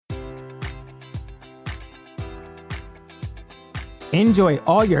Enjoy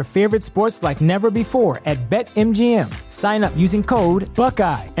all your favorite sports like never before at BetMGM. Sign up using code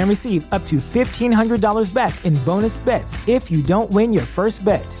Buckeye and receive up to $1,500 back in bonus bets if you don't win your first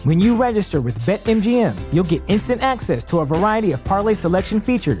bet. When you register with BetMGM, you'll get instant access to a variety of parlay selection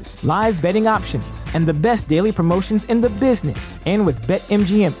features, live betting options, and the best daily promotions in the business. And with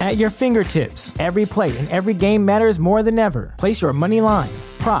BetMGM at your fingertips, every play and every game matters more than ever. Place your money line,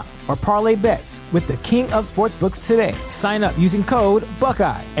 prop, or parlay bets with the king of sportsbooks today. Sign up using code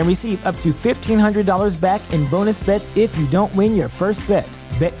Buckeye and receive up to $1,500 back in bonus bets if you don't win your first bet.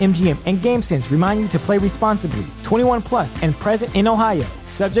 BetMGM and GameSense remind you to play responsibly. 21 plus and present in Ohio,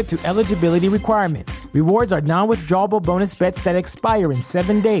 subject to eligibility requirements. Rewards are non-withdrawable bonus bets that expire in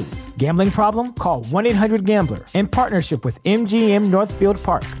 7 days. Gambling problem? Call 1-800-GAMBLER. In partnership with MGM Northfield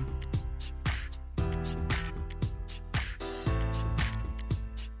Park.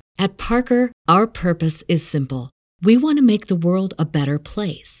 At Parker, our purpose is simple. We want to make the world a better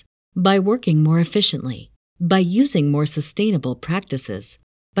place by working more efficiently, by using more sustainable practices,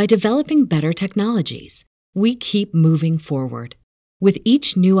 by developing better technologies. We keep moving forward. With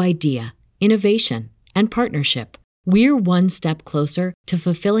each new idea, innovation, and partnership, we're one step closer to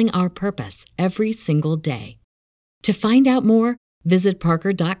fulfilling our purpose every single day. To find out more, visit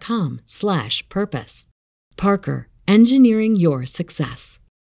parker.com/purpose. Parker, engineering your success.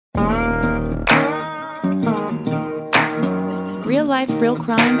 Real Life, Real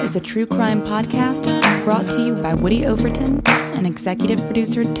Crime is a true crime podcast brought to you by Woody Overton and executive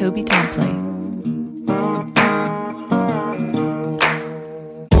producer Toby Tomplay.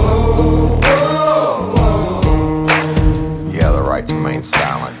 You have the right to remain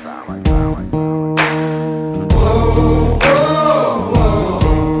silent.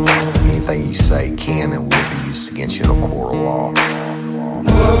 Anything you say can and will be used against you in a court of law.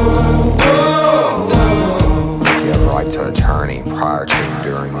 You have the right to an attorney prior to and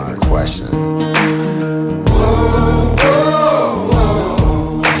during any questioning. You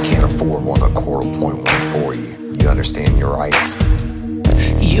can't afford one, the court will appoint one for you. You understand your rights?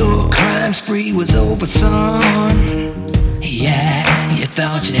 Your crime spree was over, son. Yeah, you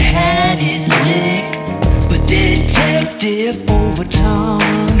thought you had it licked, but Detective Overton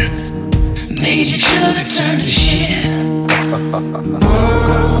made you sugar turn to shit.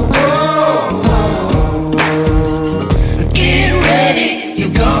 Get ready,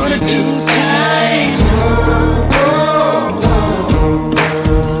 you're gonna do time.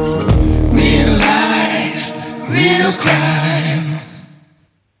 Real life, real crime.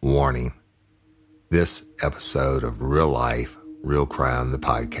 Warning. This episode of Real Life, Real Crime, the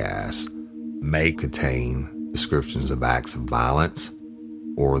podcast, may contain descriptions of acts of violence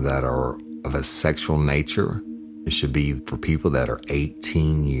or that are of a sexual nature. It should be for people that are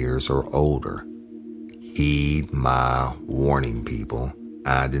 18 years or older. Heed my warning, people.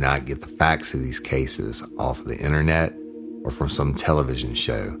 I did not get the facts of these cases off of the internet or from some television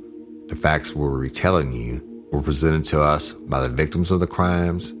show. The facts we're retelling you were presented to us by the victims of the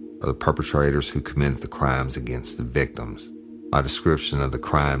crimes or the perpetrators who committed the crimes against the victims. My description of the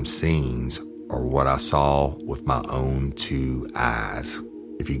crime scenes are what I saw with my own 2 eyes.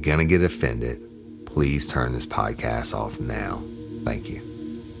 If you're gonna get offended, please turn this podcast off now. Thank you.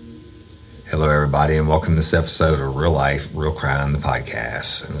 Hello, everybody, and welcome to this episode of Real Life, Real Crime, the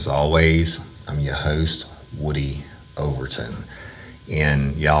podcast. And as always, I'm your host, Woody Overton.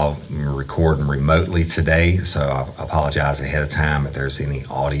 And y'all are recording remotely today, so I apologize ahead of time if there's any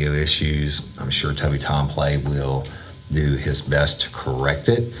audio issues. I'm sure Toby Tomplay will do his best to correct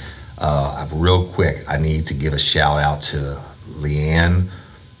it. Real quick, I need to give a shout out to Leanne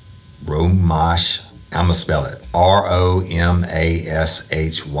Romash. I'm going to spell it Romashyna,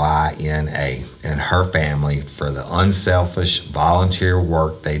 and her family for the unselfish volunteer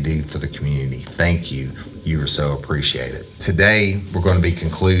work they do for the community. Thank you. You are so appreciated. Today, we're going to be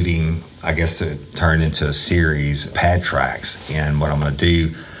concluding, I guess, to turn into a series, Pad Tracks. And what I'm going to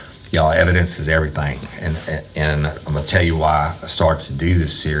do, y'all, evidence is everything. And I'm going to tell you why I started to do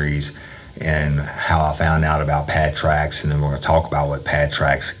this series and how I found out about Pad Tracks. And then we're going to talk about what Pad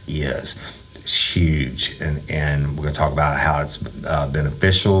Tracks is. It's huge, and we're going to talk about how it's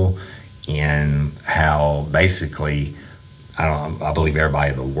beneficial and how basically, I believe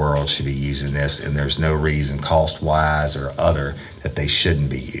everybody in the world should be using this, and there's no reason cost-wise or other that they shouldn't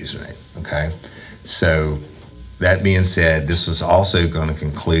be using it, okay? So that being said, this is also going to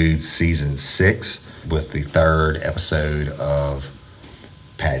conclude season 6 with the 3rd episode of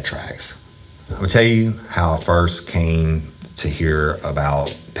Pad Tracks. I'm going to tell you how I first came to hear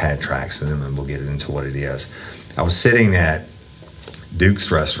about Pad Tracks, and then we'll get into what it is. I was sitting at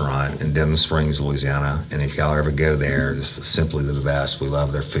Duke's Restaurant in Denham Springs, Louisiana. And if y'all ever go there, this is simply the best. We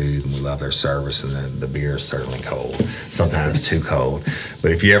love their food and we love their service, and then the beer is certainly cold. Sometimes too cold.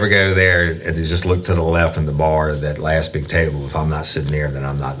 But if you ever go there, just look to the left in the bar, that last big table. If I'm not sitting there, then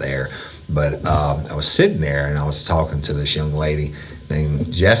I'm not there. But I was sitting there and I was talking to this young lady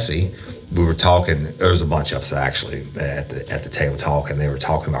named Jessie. We were talking, there was a bunch of us actually at the table talking. They were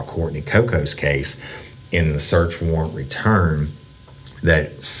talking about Courtney Coco's case in the search warrant return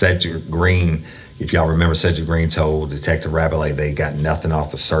that Cedric Green, if y'all remember, Cedric Green told Detective Rabelais they got nothing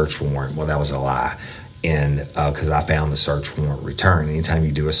off the search warrant. Well, that was a lie. And because I found the search warrant return. Anytime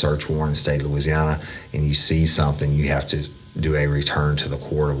you do a search warrant in the state of Louisiana and you see something, you have to do a return to the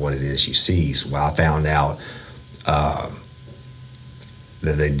court of what it is you seize. Well, I found out that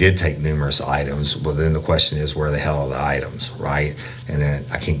they did take numerous items. Well, then the question is, where the hell are the items, right? And then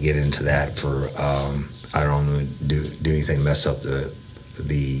I can't get into that for, I don't want to do anything to mess up the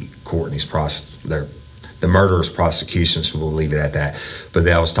Courtney's the murderer's prosecution, so we'll leave it at that. But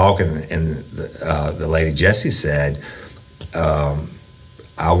then I was talking, and the lady Jessie said,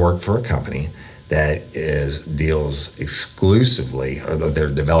 I work for a company that deals exclusively, or they're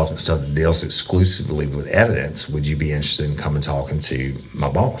developing stuff that deals exclusively with evidence. Would you be interested in coming talking to my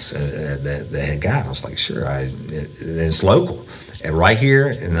boss, the head guy? And I was like, sure. It's local, and right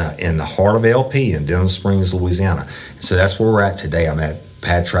here in the heart of LP in Denham Springs, Louisiana. So that's where we're at today. I'm at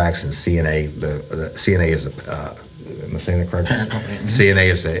Patrax and CNA. The CNA is am I saying that correctly? Parent company. Mm-hmm.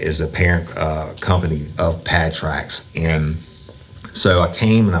 CNA is the parent company of Patrax, and so I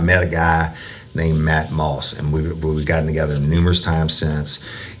came and I met a guy named Matt Moss, and we've gotten together numerous times since.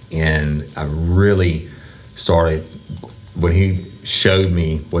 And I really started, when he showed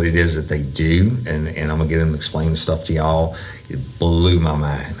me what it is that they do, and I'm gonna get him to explain the stuff to y'all, it blew my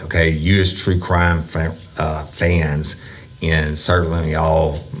mind. Okay, you as true crime fans, and certainly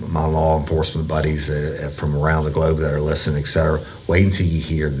all my law enforcement buddies from around the globe that are listening, et cetera, wait until you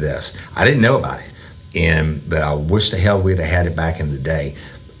hear this. I didn't know about it, but I wish the hell we'd have had it back in the day.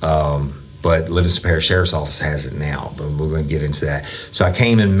 But Livingston Parish Sheriff's Office has it now, but we're going to get into that. So I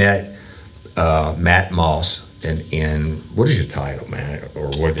came and met Matt Moss, and what is your title, Matt? Or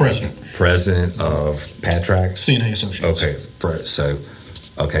what? President of Patrax? CNA Associates.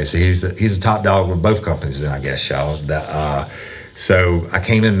 Okay, so he's the top dog with both companies, then I guess, y'all. So I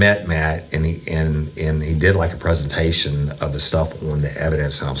came and met Matt, and he did like a presentation of the stuff on the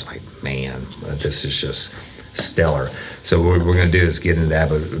evidence, and I was like, man, this is just stellar. So what we're going to do is get into that,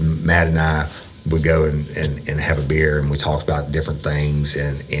 but Matt and I would go and have a beer, and we talked about different things,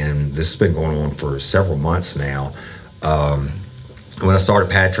 and this has been going on for several months now. When I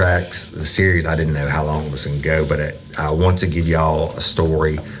started Patrax, the series, I didn't know how long it was going to go, but I want to give y'all a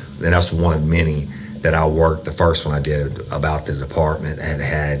story, and that's one of many that I worked. The first one I did about the department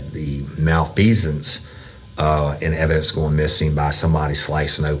had the malfeasance and evidence going missing by somebody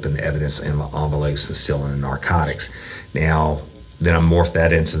slicing open the evidence envelopes and stealing the narcotics. Now, then I morphed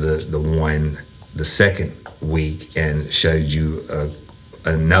that into the second week and showed you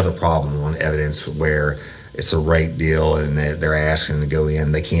another problem on evidence where it's a rape deal and they're asking to go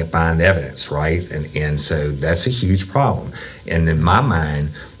in. They can't find evidence, right? And so that's a huge problem. And in my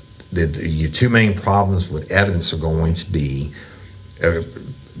mind, your two main problems with evidence are going to be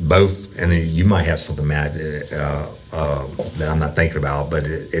both, and you might have something, Matt, that I'm not thinking about, but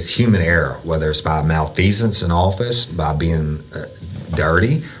it's human error, whether it's by malfeasance in office, by being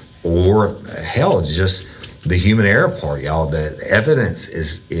dirty, or hell, it's just the human error part, y'all. The evidence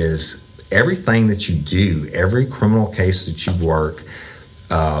is everything that you do, every criminal case that you work,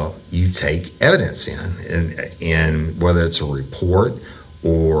 you take evidence in, and whether it's a report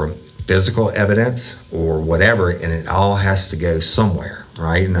or physical evidence or whatever, and it all has to go somewhere,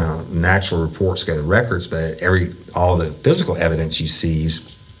 right? Now, natural reports go to records, but all the physical evidence you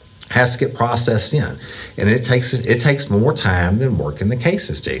seize has to get processed in, and it takes more time than working the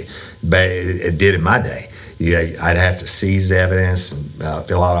cases do. But it did in my day. I'd have to seize the evidence and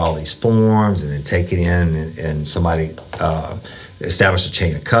fill out all these forms, and then take it in, and somebody establish a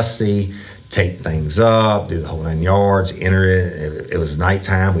chain of custody, take things up, do the whole 9 yards, enter it. It was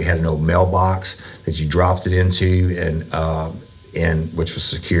nighttime. We had an old mailbox that you dropped it into, and which was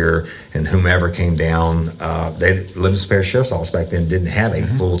secure. And whomever came down, Livingston Parish Sheriff's Office back then didn't have a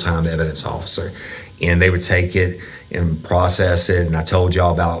full-time evidence officer, and they would take it and process it. And I told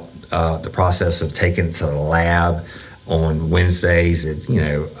y'all about the process of taking it to the lab on Wednesdays.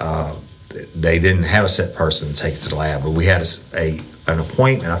 They didn't have a set person to take it to the lab, but we had an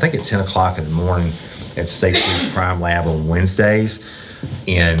appointment, I think at 10 o'clock in the morning at State Police Crime Lab on Wednesdays,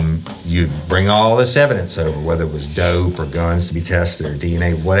 And you bring all this evidence over, whether it was dope or guns to be tested or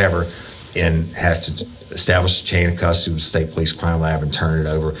DNA, whatever, and have to establish a chain of custody with the State Police Crime Lab and turn it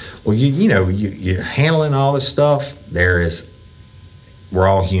over. Well, you're handling all this stuff. We're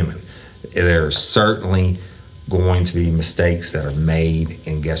all human. There's certainly going to be mistakes that are made,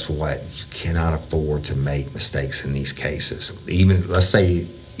 and guess what? You cannot afford to make mistakes in these cases. Let's say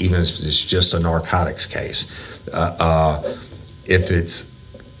if it's just a narcotics case. If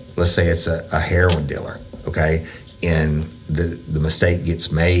let's say it's a heroin dealer, okay, and the mistake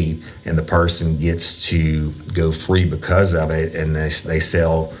gets made and the person gets to go free because of it, and they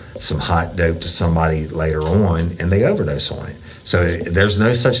sell some hot dope to somebody later on and they overdose on it. So there's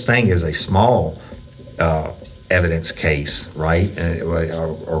no such thing as a small evidence case, right?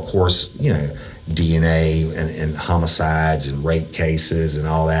 Or of course, DNA and homicides and rape cases and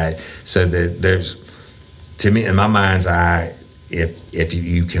all that. So there's, to me, in my mind's eye, if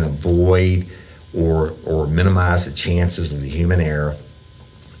you can avoid or minimize the chances of the human error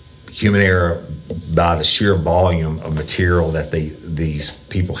by the sheer volume of material that these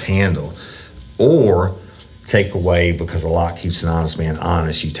people handle, or take away, because a lot keeps an honest man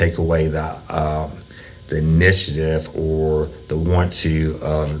honest, you take away the initiative or the want to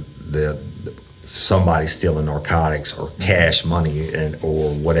somebody stealing narcotics or cash money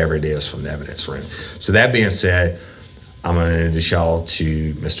or whatever it is from the evidence room. So that being said, I'm going to introduce y'all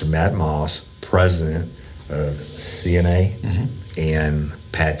to Mr. Matt Moss, president of CNA and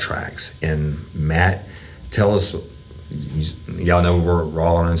PadTrax. And Matt, tell us, y'all know we're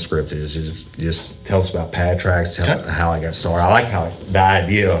all unscripted. Just tell us about PadTrax, how I got started. I like the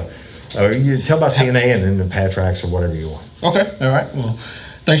idea. You tell about CNA and then the PadTrax or whatever you want. Okay, all right. Well,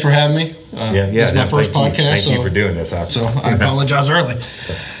 thanks for having me. This is my first podcast. Thank you for doing this. So I apologize early.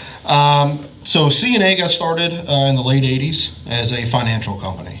 So CNA got started in the late 80s as a financial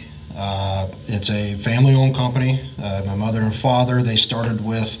company. It's a family-owned company. My mother and father, they started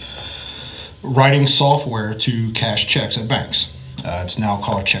with writing software to cash checks at banks. It's now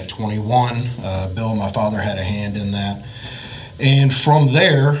called Check 21. Bill, my father, had a hand in that. And from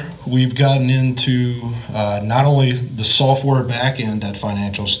there, we've gotten into not only the software back end at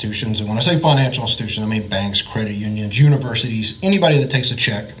financial institutions, and when I say financial institutions, I mean banks, credit unions, universities, anybody that takes a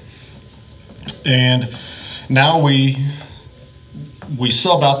check. And now we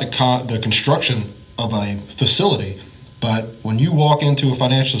sub out the construction of a facility, but when you walk into a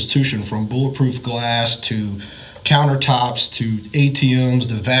financial institution, from bulletproof glass to countertops to ATMs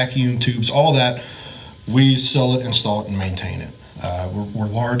to vacuum tubes, all that, we sell it, install it, and maintain it. We're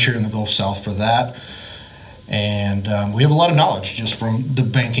large here in the Gulf South for that, and we have a lot of knowledge just from the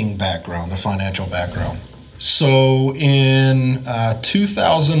banking background, the financial background. So in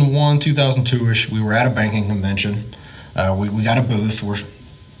 2001, 2002-ish, we were at a banking convention. We got a booth. We're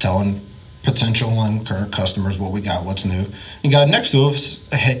telling potential and current customers what we got, what's new. And guy next to us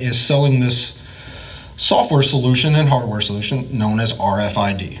is selling this software solution and hardware solution known as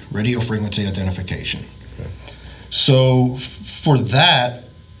RFID, radio frequency identification. Okay. So for that,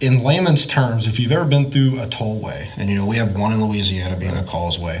 in layman's terms, if you've ever been through a tollway, and we have one in Louisiana being a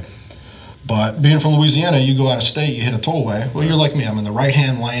causeway, but being from Louisiana, you go out of state, you hit a tollway. Well, you're like me. I'm in the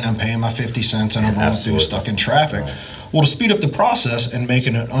right-hand lane. I'm paying my 50 cents, and I'm rolling through stuck in traffic. Right. Well, to speed up the process and make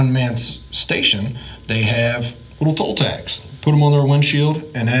it an unmanned station, they have little toll tags. Put them on their windshield,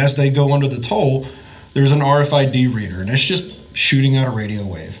 and as they go under the toll, there's an RFID reader, and it's just shooting out a radio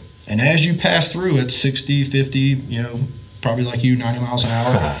wave. And as you pass through at 60, 50, probably like you, 90 miles an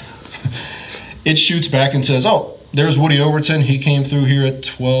hour, it shoots back and says, oh, there's Woody Overton. He came through here at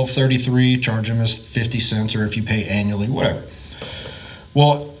 12:33. Charge him as 50 cents, or if you pay annually, whatever.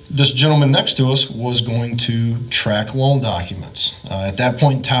 Well, this gentleman next to us was going to track loan documents. At that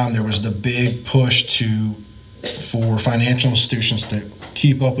point in time, there was the big push for financial institutions to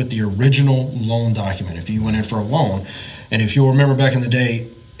keep up with the original loan document. If you went in for a loan, and if you'll remember back in the day,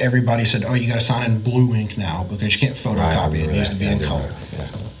 everybody said, oh, you got to sign in blue ink now because you can't photocopy it. It needs to be in color. Yeah.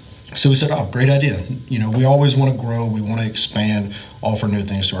 So we said, oh, great idea. We always want to grow. We want to expand, offer new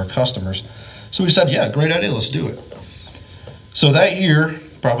things to our customers. So we said, yeah, great idea. Let's do it. So that year,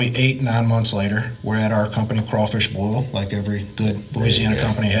 probably 8-9 months later, we're at our company, Crawfish Boil, like every good Louisiana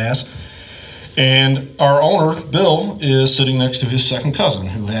company has. And our owner, Bill, is sitting next to his second cousin,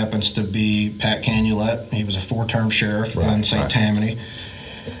 who happens to be Pat Canulet. He was a 4-term sheriff in St. Tammany.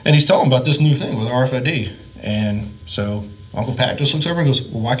 And he's telling about this new thing with RFID. And so Uncle Pat just looks over and goes,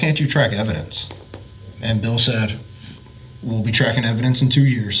 well, why can't you track evidence? And Bill said, we'll be tracking evidence in 2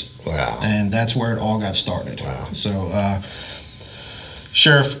 years. Wow. And that's where it all got started. Wow. So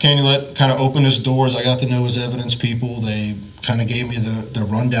Sheriff Canulet kind of opened his doors. I got to know his evidence people. They kind of gave me the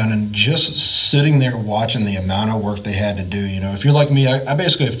rundown, and just sitting there watching the amount of work they had to do. If you're like me, I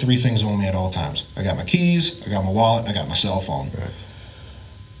basically have 3 things on me at all times. I got my keys, I got my wallet, and I got my cell phone. Right.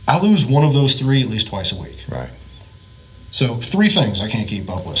 I lose one of those 3 at least twice a week. Right. So 3 things I can't keep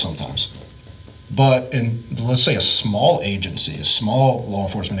up with sometimes. But in, let's say, a small agency, a small law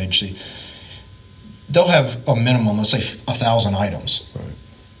enforcement agency, they'll have a minimum, let's say 1,000 items. Right.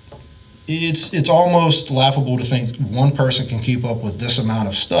 It's almost laughable to think one person can keep up with this amount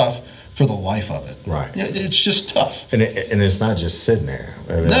of stuff for the life of it. Right. It's just tough. And it's not just sitting there.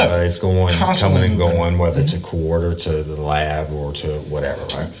 No. It's going, Constantly coming and moving. going, whether it's a court or to the lab or to whatever,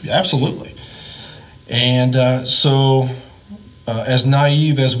 right? Absolutely. And so as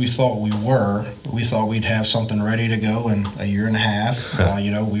naive as we thought we thought we'd have something ready to go in a year and a half.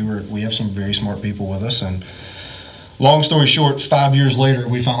 We have some very smart people with us, and long story short, 5 years later,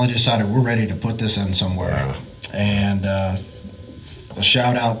 we finally decided we're ready to put this in somewhere. Wow. And a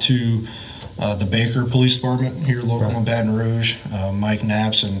shout out to the Baker Police Department here local in Baton Rouge, Mike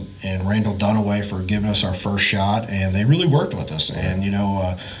Knaps and Randall Dunaway for giving us our first shot, and they really worked with us. And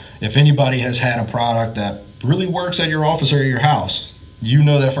if anybody has had a product that really works at your office or at your house,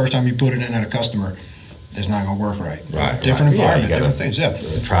 that first time you put it in at a customer, it's not going to work right. Right. Different environment, Yeah, different things. Yeah.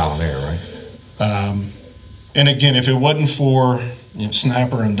 Trial and error, right? And again, if it wasn't for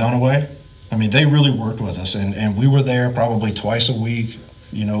Snapper and Dunaway, they really worked with us, and we were there probably twice a week.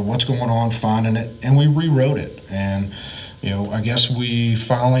 What's going on, finding it, and we rewrote it. And I guess we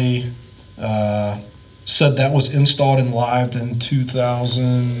finally said that was installed and live in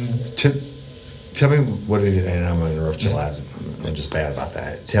 2000. Tell me what it is, and I'm going to interrupt you live. I'm just bad about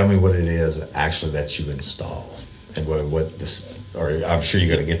that. Tell me what it is actually that you install, and what this. Or I'm sure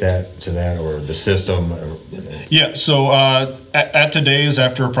you're going to get to that, or the system. Yeah. So at today's,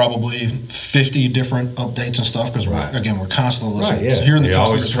 after probably 50 different updates and stuff, because we're constantly listening. Right, yeah. Hearing the You're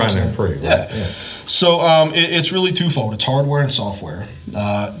always customers trying to improve. Yeah. Right? Yeah. So it's really twofold. It's hardware and software.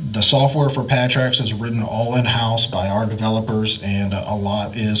 The software for Patrax is written all in-house by our developers, and a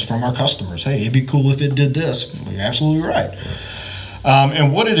lot is from our customers. Hey, it'd be cool if it did this. You're absolutely right.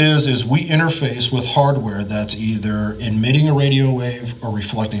 And what it is we interface with hardware that's either emitting a radio wave or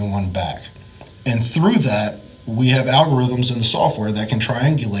reflecting one back. And through that, we have algorithms in the software that can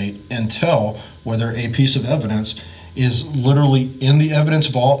triangulate and tell whether a piece of evidence is literally in the evidence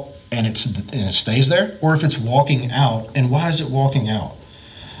vault and it stays there, or if it's walking out, and why is it walking out?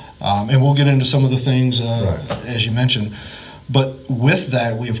 And we'll get into some of the things, as you mentioned. But with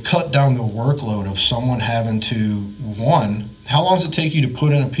that, we have cut down the workload of someone having to, how long does it take you to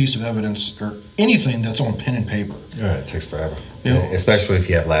put in a piece of evidence or anything that's on pen and paper? Yeah, it takes forever. Yeah. Especially if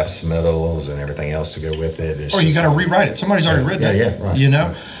you have lab submittals and everything else to go with it. Or you got to rewrite it. Somebody's already written it. Yeah, right.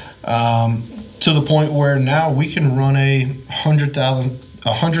 To the point where now we can run a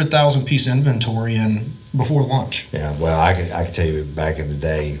 100,000 piece inventory in before lunch. Yeah, well, I can tell you back in the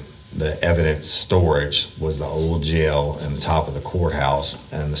day, the evidence storage was the old jail in the top of the courthouse,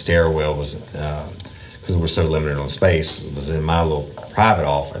 and the stairwell was, because we're so limited on space, it was in my little private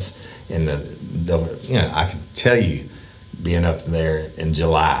office. And I can tell you, being up there in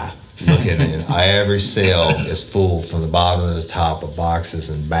July, looking in every cell is full from the bottom to the top of boxes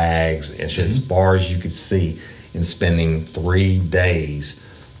and bags and shit, as far as you could see, and spending 3 days,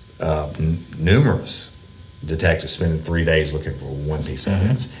 numerous detectives spending 3 days looking for one piece of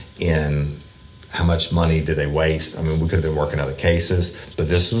evidence. And how much money did they waste? We could have been working other cases, but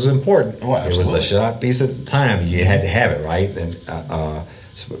this was important. Oh, it was the shot piece at the time. You had to have it, right? And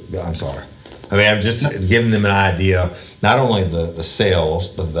I'm sorry. I'm just giving them an idea, not only the cells,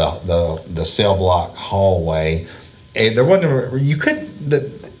 but the cell block hallway. And there wasn't you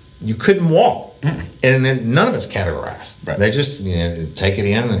couldn't walk. And then none of it's categorized. Right. They just take it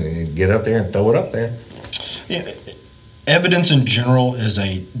in and get up there and throw it up there. Yeah, evidence in general is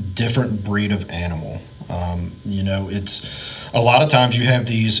a different breed of animal. It's a lot of times you have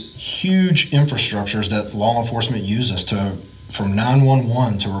these huge infrastructures that law enforcement uses from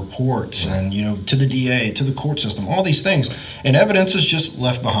 911 to reports and to the DA to the court system, all these things, and evidence is just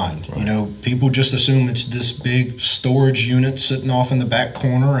left behind. Right. People just assume it's this big storage unit sitting off in the back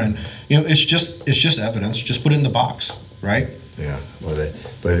corner, and it's just evidence. Just put it in the box, right? Yeah.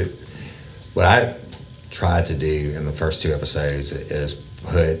 But what I tried to do in the first 2 episodes is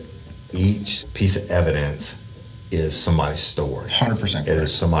put each piece of evidence is somebody's story. 100%. It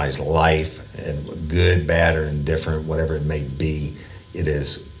is somebody's life, and good, bad, or indifferent, whatever it may be. It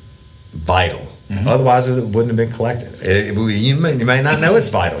is vital. Otherwise, it wouldn't have been collected. You may not know it's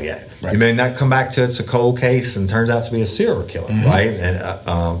vital yet. Right. You may not come back to it's a cold case and turns out to be a serial killer, right?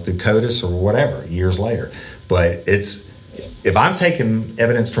 And through CODIS or whatever years later. But if I'm taking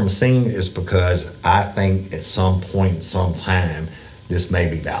evidence from a scene, it's because I think at some point, some time, this may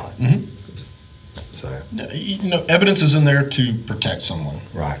be valid. Mm-hmm. So, evidence is in there to protect someone.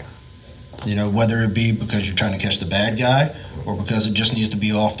 Right. Whether it be because you're trying to catch the bad guy or because it just needs to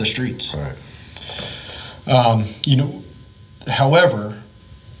be off the streets. Right. However,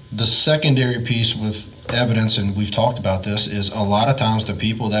 the secondary piece with evidence, and we've talked about this, is a lot of times the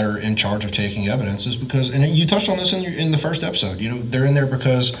people that are in charge of taking evidence is because, and you touched on this in the first episode, they're in there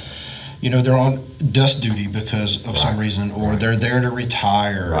because, they're on desk duty because of some reason, or they're there to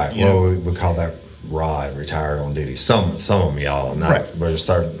retire. Right. We call that ROD, retired on duty. Some of them, y'all, we're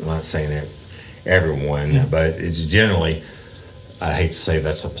not saying that everyone, but it's generally, I hate to say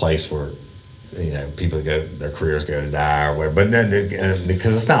that's a place where people their careers go to die or whatever, but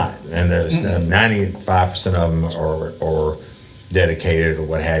because it's not, and there's 95% of them are dedicated or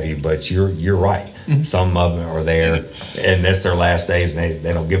what have you. But you're right. Mm-hmm. Some of them are there, and that's their last days, and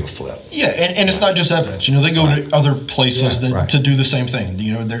they don't give a flip. Yeah, and it's not just evidence. They go to other places to do the same thing.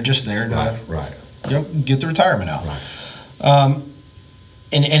 They're just there to get the retirement out. Right.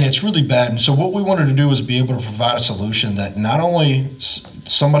 And it's really bad. And so what we wanted to do was be able to provide a solution that not only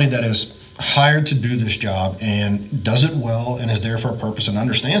somebody that is hired to do this job and does it well and is there for a purpose and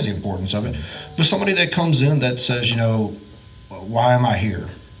understands the importance of it, but somebody that comes in that says, why am I here?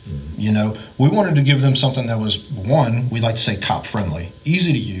 We wanted to give them something that was, one, we like to say cop friendly,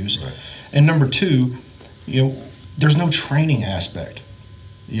 easy to use. Right. And number two, there's no training aspect.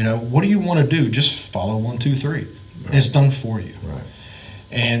 What do you want to do? Just follow 1, 2, 3. Right. It's done for you. Right.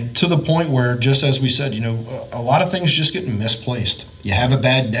 And to the point where, just as we said, a lot of things just get misplaced. You have a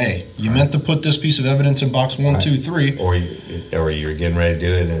bad day. You meant to put this piece of evidence in box 1, 2, 3. Or you're getting ready to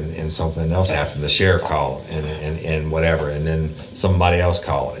do it and something else happened. The sheriff called and whatever, and then somebody else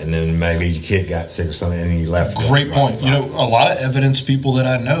called, and then maybe your kid got sick or something and you left. Great point. A lot of evidence people that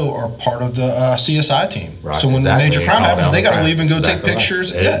I know are part of the CSI team. Right. So when the major crime happens, they got to leave and go take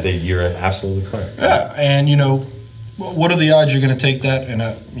pictures. Right. Yeah. You're absolutely correct. Yeah, and what are the odds you're going to take that and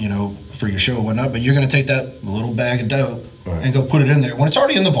for your show or whatnot, but you're going to take that little bag of dope and go put it in there when it's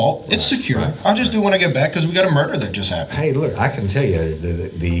already in the vault. It's secure. I'll just do it when I get back because we got a murder that just happened. Hey, look, I can tell you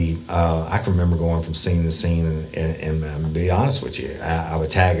I can remember going from scene to scene and be honest with you, I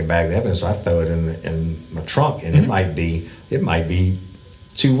would tag a bag of evidence, so I throw it in my trunk, and it might be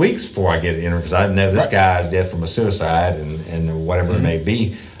 2 weeks before I get it in because I know this guy is dead from a suicide and whatever it may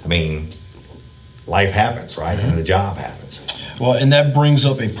be. I mean, life happens, right? And the job happens. Well, and that brings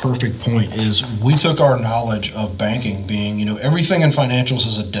up a perfect point is we took our knowledge of banking being, everything in financials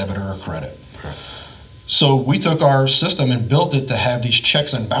is a debit or a credit. Right. So we took our system and built it to have these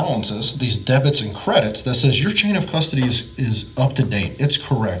checks and balances, these debits and credits that says your chain of custody is up to date. It's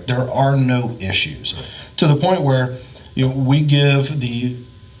correct. There are no issues. Right. To the point where we give the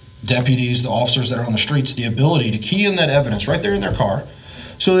deputies, the officers that are on the streets, the ability to key in that evidence right there in their car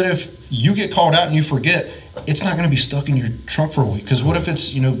so that if you get called out and you forget, it's not going to be stuck in your trunk for a week. Because what if it's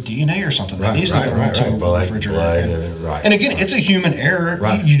DNA or something that needs to go into a refrigerator? Right. And again, it's a human error.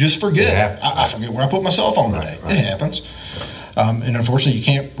 Right. You just forget. I forget where I put my cell phone today. Right. It happens. And unfortunately, you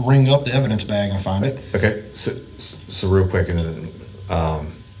can't ring up the evidence bag and find it. Okay. So real quick,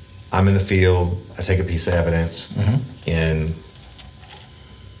 I'm in the field. I take a piece of evidence, and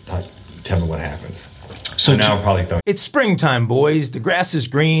tell me what happens. So now I'm probably throwing. It's springtime, boys. The grass is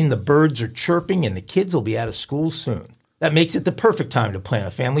green, the birds are chirping, and the kids will be out of school soon. That makes it the perfect time to plan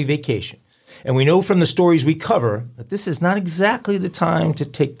a family vacation. And we know from the stories we cover that this is not exactly the time to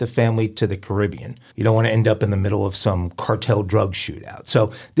take the family to the Caribbean. You don't want to end up in the middle of some cartel drug shootout.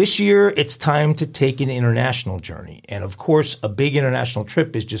 So this year, it's time to take an international journey. And of course, a big international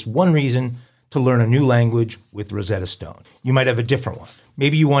trip is just one reason to learn a new language with Rosetta Stone. You might have a different one.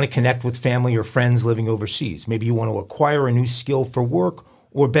 Maybe you want to connect with family or friends living overseas. Maybe you want to acquire a new skill for work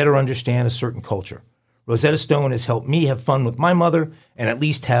or better understand a certain culture. Rosetta Stone has helped me have fun with my mother and at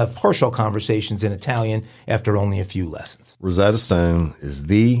least have partial conversations in Italian after only a few lessons. Rosetta Stone is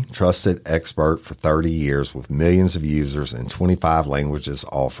the trusted expert for 30 years with millions of users in 25 languages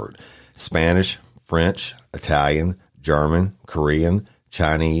offered: Spanish, French, Italian, German, Korean,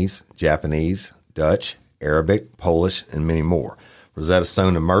 Chinese, Japanese, Dutch, Arabic, Polish, and many more. Rosetta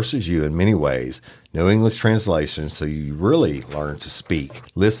Stone immerses you in many ways. No English translation, so you really learn to speak,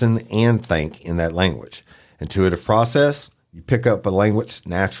 listen, and think in that language. Intuitive process, you pick up a language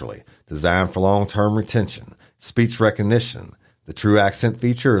naturally. Designed for long-term retention. Speech recognition. The True Accent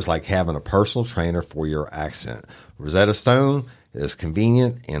feature is like having a personal trainer for your accent. Rosetta Stone It is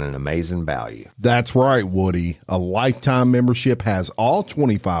convenient and an amazing value. That's right, Woody. A lifetime membership has all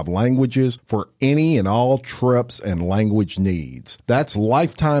 25 languages for any and all trips and language needs. That's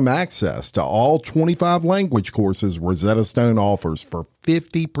lifetime access to all 25 language courses Rosetta Stone offers for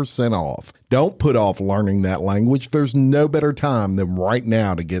 50% off. Don't put off learning that language. There's no better time than right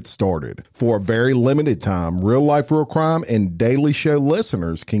now to get started. For a very limited time, Real Life Real Crime and Daily Show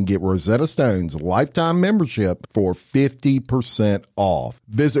listeners can get Rosetta Stone's lifetime membership for 50% off.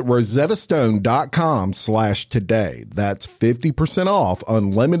 Visit rosettastone.com/today. That's 50% off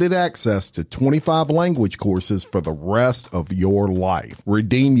unlimited access to 25 language courses for the rest of your life.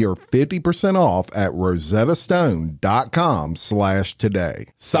 Redeem your 50% off at rosettastone.com/today.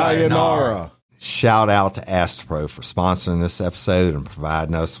 Sayonara. Shout out to Astepro for sponsoring this episode and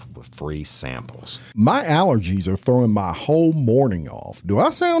providing us with free samples. My allergies are throwing my whole morning off. Do I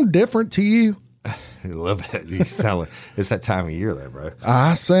sound different to you? A little bit. You sound like it's that time of year, though, bro.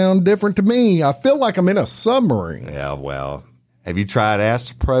 I sound different to me. I feel like I'm in a submarine. Yeah, well, have you tried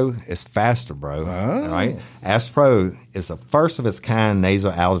Astepro? It's faster, bro. All right? Astepro is the first of its kind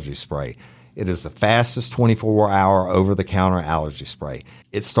nasal allergy spray. It is the fastest 24-hour over-the-counter allergy spray.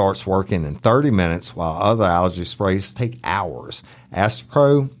 It starts working in 30 minutes while other allergy sprays take hours.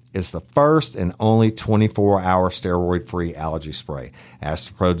 Astepro is the first and only 24-hour steroid-free allergy spray.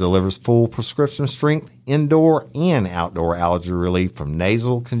 Astepro delivers full prescription strength indoor and outdoor allergy relief from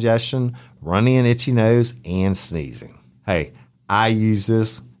nasal congestion, runny and itchy nose, and sneezing. Hey, I use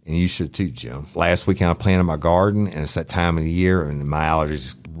this, and you should too, Jim. Last weekend I planted my garden, and it's that time of the year, and my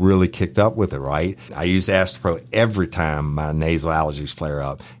allergies really kicked up with it, right? I use Astepro every time my nasal allergies flare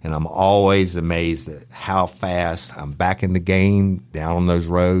up, and I'm always amazed at how fast I'm back in the game, down on those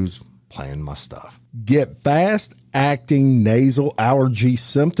roads, playing my stuff. Get fast-acting nasal allergy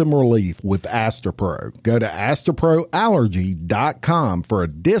symptom relief with Astepro. Go to AsteproAllergy.com for a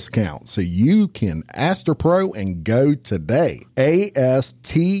discount so you can Astepro and go today. ASTEPRO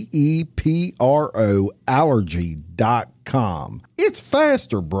allergy.com. It's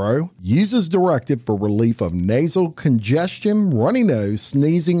faster, bro. Use as directed for relief of nasal congestion, runny nose,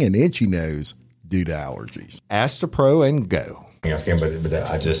 sneezing, and itchy nose due to allergies. Astepro and go. But I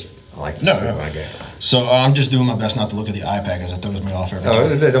like to No. So I'm just doing my best not to look at the iPad because it throws me off every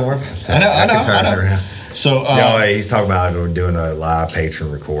time. Don't worry. I know. Turn it around. So He's talking about doing a live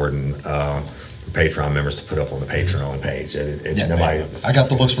Patreon recording for Patreon members to put up on the Patreon page. Nobody. I got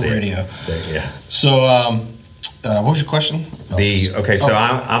the looks for radio. Yeah. So what was your question?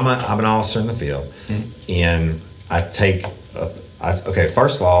 I'm an officer in the field, and I take.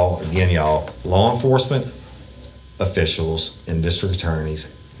 First of all, again, y'all, law enforcement officials and district attorneys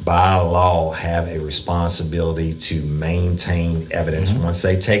by law have a responsibility to maintain evidence once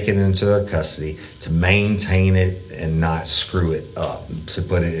they take it into their custody, to maintain it and not screw it up, to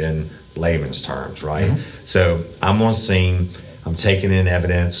put it in layman's terms, right? So I'm on scene, I'm taking in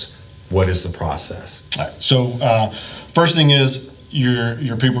evidence. What is the process? All right. So first thing is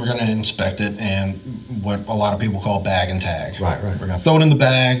your people are going to inspect it and what a lot of people call bag and tag. Right. We're going to throw it in the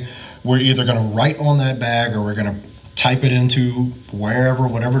bag. We're either going to write on that bag or we're going to type it into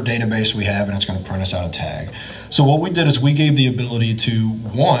whatever database we have, and it's going to print us out a tag. So what we did is we gave the ability to,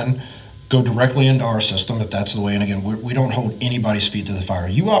 one, go directly into our system if that's the way, and again, we don't hold anybody's feet to the fire.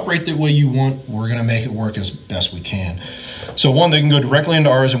 You operate the way you want, we're going to make it work as best we can. So one, they can go directly into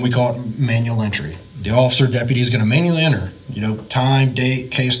ours, and we call it manual entry. The officer deputy is going to manually enter, time, date,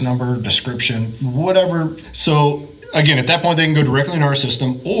 case number, description, whatever. So again, at that point, they can go directly into our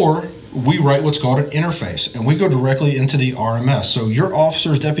system, or we write what's called an interface, and we go directly into the RMS. So your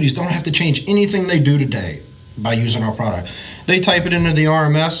officers, deputies don't have to change anything they do today by using our product. They type it into the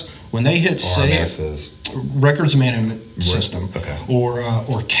RMS. When they hit save, Records Management System, or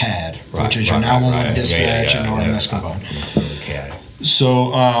CAD, which is your 911 dispatch and RMS combined. CAD.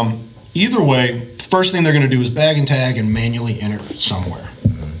 So either way, the first thing they're going to do is bag and tag and manually enter it somewhere.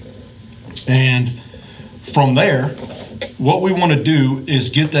 And from there, what we want to do is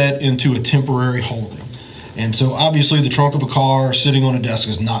get that into a temporary holding. And so obviously the trunk of a car sitting on a desk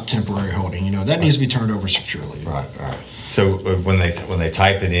is not temporary holding. That needs to be turned over securely. Right. So when they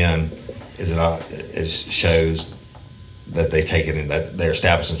type it in, it shows that they take it in, that they're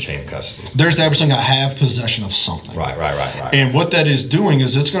establishing chain of custody. They're establishing I have possession of something. Right. And what that is doing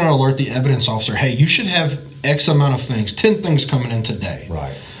is it's going to alert the evidence officer, hey, you should have X amount of things, 10 things coming in today.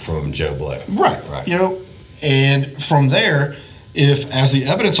 Right. From Joe Blow. Right. And from there, if as the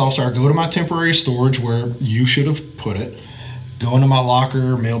evidence officer, I go to my temporary storage where you should have put it, go into my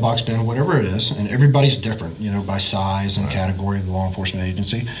locker, mailbox bin, whatever it is, and everybody's different, by size and category of the law enforcement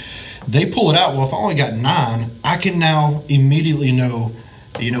agency. They pull it out. Well, if I only got 9, I can now immediately know,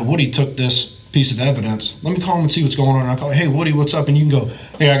 Woody took this piece of evidence. Let me call him and see what's going on. I call, hey, Woody, what's up? And you can go,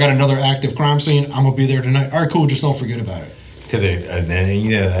 hey, I got another active crime scene. I'm going to be there tonight. All right, cool. Just don't forget about it. Because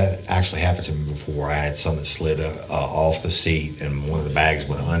that actually happened to me before. I had something that slid off the seat, and one of the bags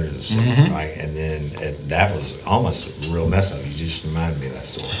went under the seat, right? And then that was almost a real mess up. You just reminded me of that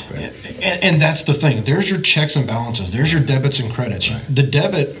story. Right? And that's the thing. There's your checks and balances. There's your debits and credits. Right.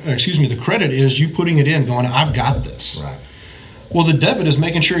 The credit is you putting it in, going, I've got this. Right. Well, the debit is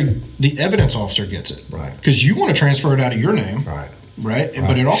making sure the evidence officer gets it. Right. Because you want to transfer it out of your name. Right. Right?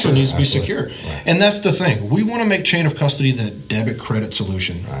 But it also needs to be secure. Right. And that's the thing. We want to make chain of custody the debit credit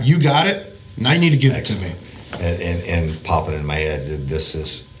solution. Right. You got it. Now you need to give it to me. And popping in my head, this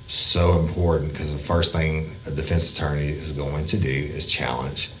is so important because the first thing a defense attorney is going to do is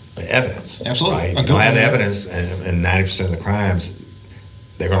challenge the evidence. Absolutely. Right? You don't have the evidence, and 90% of the crimes,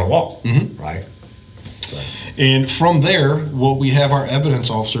 they're going to walk. Right? So. And from there, what we have our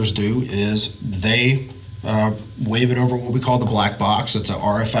evidence officers do is they wave it over what we call the black box. It's a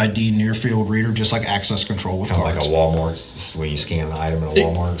RFID near field reader, just like access control with kind cards. Of like a Walmart, when you scan an item in a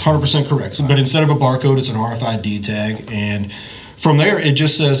Walmart. 100% correct. Right. But instead of a barcode, it's an RFID tag. And from there, it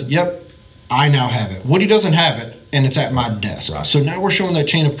just says, yep, I now have it. Woody doesn't have it, and it's at my desk. Right. So now we're showing that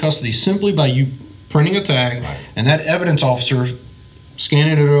chain of custody simply by you printing a tag, and that evidence officer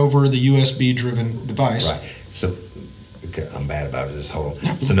scanning it over the USB-driven device. Right. So I'm bad about it. Just hold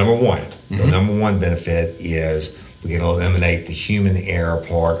on. So number one, the number one benefit is we can eliminate the human error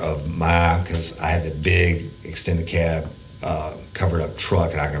part of because I had the big extended cab covered up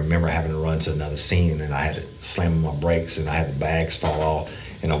truck, and I can remember having to run to another scene, and I had to slam on my brakes, and I had the bags fall off,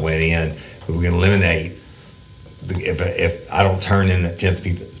 and I went in. But we can eliminate if I don't turn in the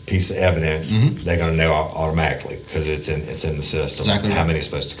 10th piece of evidence, they're going to know automatically because it's in the system how many is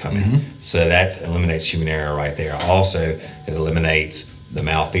supposed to come in. So that eliminates human error right there. Also, it eliminates the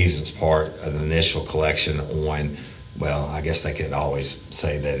malfeasance part of the initial collection on. Well, I guess they could always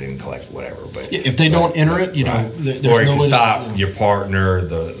say they didn't collect whatever, but if they don't enter it, there's or it no can stop your partner,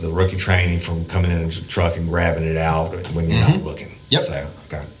 the rookie training, from coming in the truck and grabbing it out when you're not looking. Yep. So,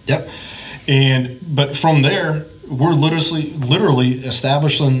 okay. Yep. But from there, we're literally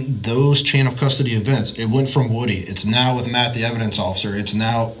establishing those chain of custody events. It went from Woody. It's now with Matt, the evidence officer. It's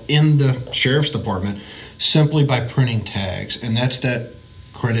now in the sheriff's department simply by printing tags. And that's that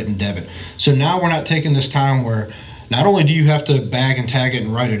credit and debit. So now we're not taking this time where not only do you have to bag and tag it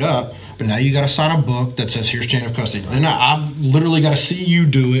and write it up, but now you got to sign a book that says, here's chain of custody. Then I've literally got to see you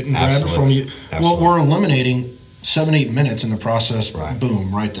do it and grab it from you. Well, we're eliminating 7-8 minutes in the process.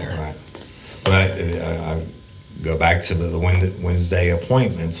 Boom, right there. Right. But I go back to the Wednesday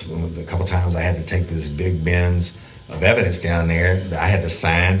appointments. A couple times I had to take this big bins of evidence down there that I had to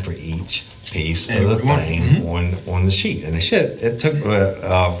sign for each piece of the thing on the sheet. And it took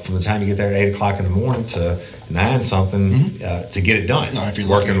from the time you get there at 8 o'clock in the morning to 9 something to get it done. No, if you're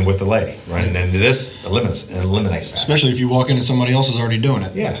working with the lady, right? And then this eliminates that. Especially if you walk in and somebody else is already doing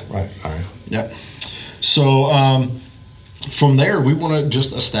it. Yeah, right. All right. Yep. So from there, we want to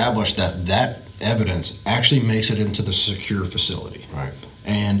just establish that evidence actually makes it into the secure facility. Right.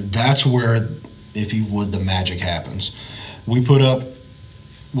 And that's where, if you would, the magic happens. We put up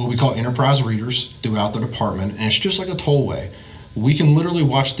what we call enterprise readers throughout the department, and it's just like a tollway. We can literally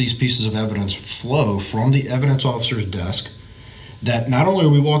watch these pieces of evidence flow from the evidence officer's desk, that not only are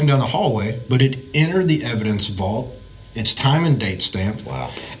we walking down the hallway, but it entered the evidence vault. It's time and date stamped.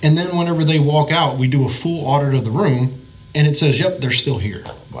 Wow. And then whenever they walk out, we do a full audit of the room, and it says, yep, they're still here.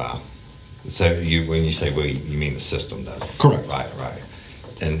 Wow. So when you say we, you mean the system does? Correct. Right.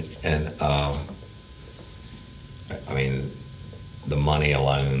 And I mean, the money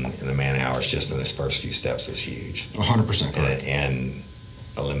alone and the man hours just in this first few steps is huge. 100% correct. And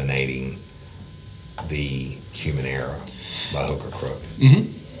eliminating the human error by hook or crook.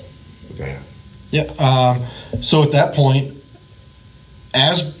 Okay. Yeah. So at that point,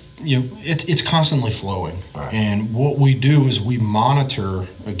 as it's constantly flowing. Right. And what we do is we monitor,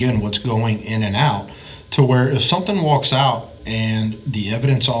 again, what's going in and out, to where if something walks out and the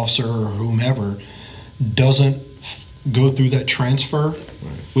evidence officer or whomever doesn't go through that transfer,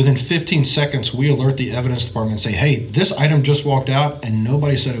 within 15 seconds, we alert the evidence department and say, hey, this item just walked out and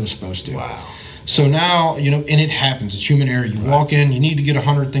nobody said it was supposed to. Wow. So now, and it happens. It's human error. You walk in, you need to get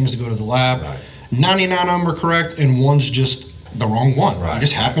 100 things to go to the lab. 99 of them are correct, and one's just the wrong one. Right. You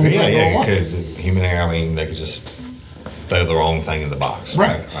just happen to put the wrong one. Because human error, I mean, they could just throw the wrong thing in the box.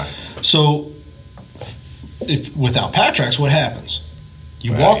 Right. So without Patrax, what happens?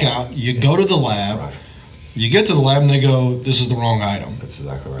 You walk out, you go to the lab, You get to the lab and they go, this is the wrong item. That's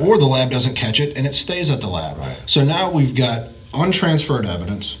exactly right. Or the lab doesn't catch it and it stays at the lab. Right. So now we've got untransferred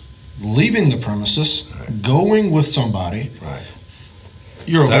evidence, leaving the premises, going with somebody. Right.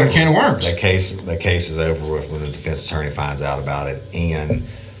 You're opening a can of worms. That case is over with when the defense attorney finds out about it, and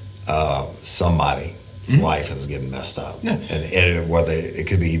somebody's life is getting messed up. Yeah. And whether it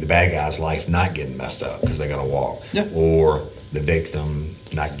could be the bad guy's life not getting messed up because they're going to walk, Yeah. or the victim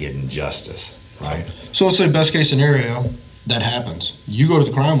not getting justice. Right. So let's say best case scenario, that happens. You go to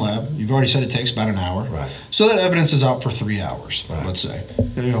the crime lab. You've already said it takes about an hour. Right. So that evidence is out for 3 hours. Right. Let's say,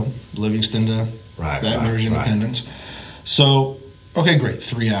 Livingston to Right. Baton Rouge, Right. Independence. So, okay, great,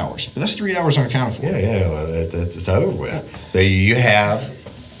 3 hours. But that's 3 hours unaccounted for. Yeah. Well, it's over with. You have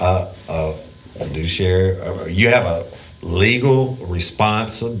a fiduciary. You have a legal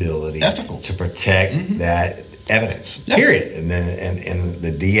responsibility, ethical, to protect that evidence. Yep. Period. And then and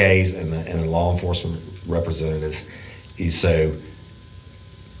the DAs and the law enforcement representatives. So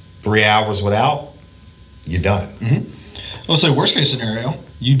 3 hours without, you're done. Mm-hmm. Let's say worst case scenario,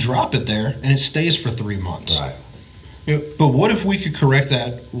 you drop it there and it stays for 3 months. Right. But what if we could correct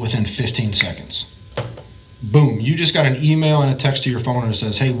that within 15 seconds? Boom, you just got an email and a text to your phone and it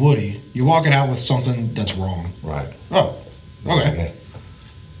says, hey, Woody, you're walking out with something that's wrong. Right. Oh, okay.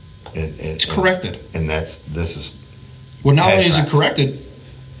 It's corrected. And this is... Well, not only is it corrected,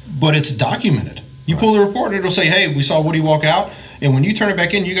 but it's documented. You pull the report and it'll say, hey, we saw Woody walk out, and when you turn it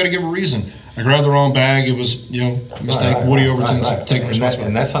back in, you got to give a reason. I grabbed the wrong bag. It was, mistake. Right, Woody Overton's taking and responsibility.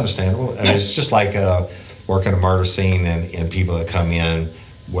 And that's understandable. I mean, it's just like working a murder scene and people that come in,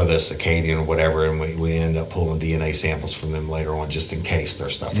 whether it's Acadian or whatever, and we end up pulling DNA samples from them later on just in case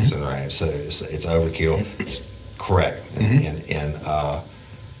their stuff is in their hands. So it's overkill. It's correct. And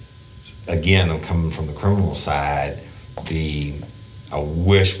again, I'm coming from the criminal side. I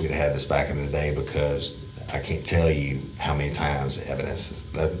wish we'd had this back in the day, because I can't tell you how many times evidence is,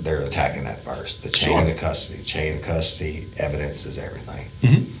 they're attacking that first. The chain of custody, evidence is everything.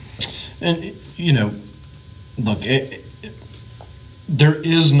 Mm-hmm. And, look, there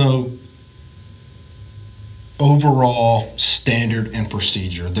is no overall standard and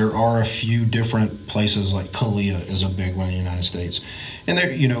procedure. There are a few different places, like CALEA is a big one in the United States. And there,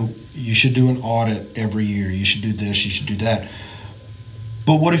 you should do an audit every year. You should do this, you should do that.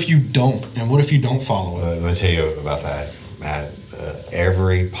 But what if you don't? And what if you don't follow it? Let me tell you about that, Matt.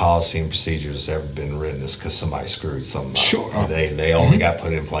 Every policy and procedure that's ever been written is because somebody screwed somebody. Sure. They only got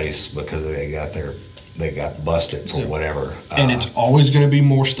put in place because they got busted for whatever. And it's always going to be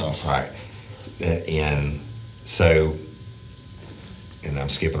more stuff. Right. And so, and I'm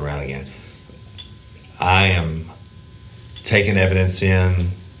skipping around again. I am taking evidence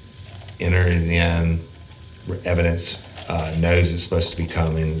in, entering it in, evidence knows it's supposed to be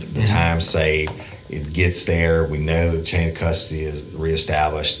coming, the time saved, it gets there, we know the chain of custody is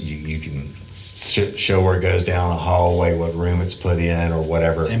reestablished, you can show where it goes down the hallway, what room it's put in or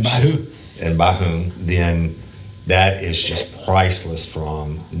whatever. And by who. And by whom, then that is just priceless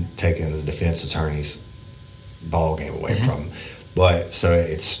from taking the defense attorney's ball game away from them. But so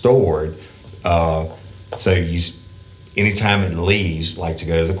it's stored, so anytime it leaves, like to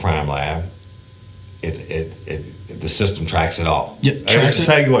go to the crime lab, the system tracks it all. Yep, I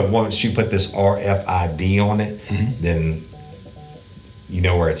tell you what, once you put this RFID on it, then you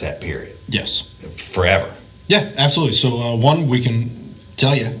know where it's at, period. Yes. Forever. Yeah, absolutely. So one, we can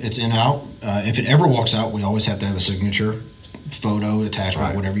tell you it's in out. If it ever walks out, we always have to have a signature, photo,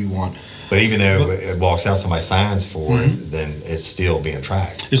 attachment, whatever you want. But even though it walks out, somebody signs for it, then it's still being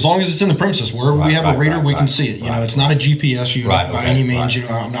tracked. As long as it's in the premises, wherever we have a reader, we can see it. It's not a GPS unit by any means.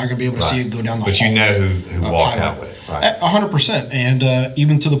 I'm not going to be able to see it go down the hall. But you know who walked out with it. Right. 100%. And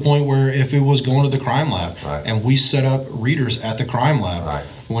even to the point where if it was going to the crime lab, and we set up readers at the crime lab,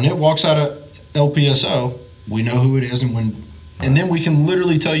 when it walks out of LPSO, we know who it is, and then we can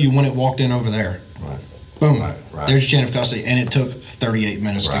literally tell you when it walked in over there. Right. Boom. There's your chain of custody, and it took 38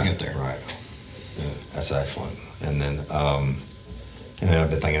 minutes to get there. Right. Yeah, that's excellent. And then, I've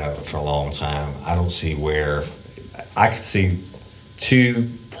been thinking of it for a long time. I don't see where I could see two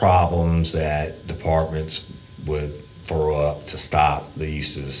problems that departments would throw up to stop the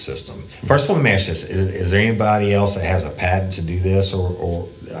use of the system. First, let me ask this: is there anybody else that has a patent to do this, or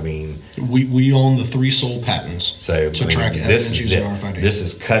I mean, we own the 3 sole patents. So to track evidence using RFID. This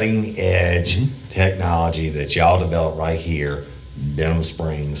is cutting edge technology that y'all developed right here, Denham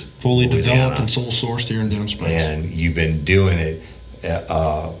Springs, fully Louisiana. Developed and sole sourced here in Denham Springs. And you've been doing it,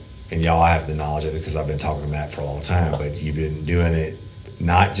 and y'all have the knowledge of it because I've been talking to Matt for a long time. But you've been doing it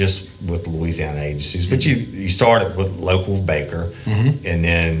not just with Louisiana agencies, but you started with local Baker, and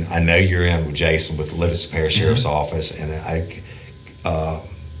then I know you're in with Jason with the Livingston Parish Sheriff's Office, and can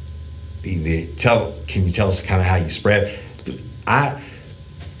you tell us kind of how you spread? I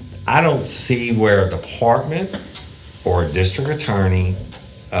don't see where a department or a district attorney,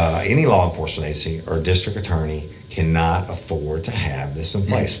 any law enforcement agency or district attorney cannot afford to have this in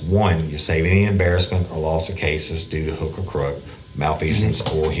place. One, you save any embarrassment or loss of cases due to hook or crook, malfeasance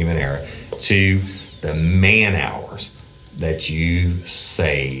or human error. Two, the man hours that you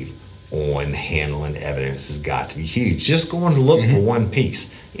save on handling evidence has got to be huge. Just going to look for one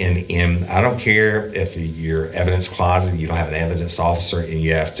piece. And I don't care if your evidence closet, you don't have an evidence officer and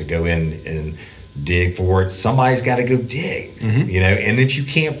you have to go in and dig for it. Somebody's got to go dig, and if you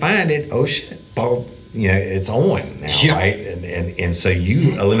can't find it, oh shit, it's on now, right? And so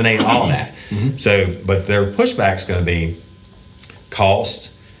you eliminate all that. So, but their pushback's going to be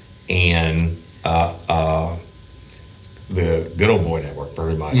cost and the good old boy network,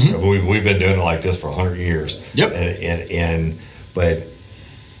 very much. We've been doing it like this for 100 years. But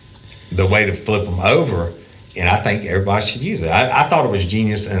the way to flip them over, and I think everybody should use it. I thought it was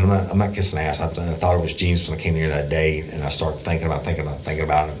genius, and I'm not kissing ass. I thought it was genius when I came here that day, and I started thinking about it.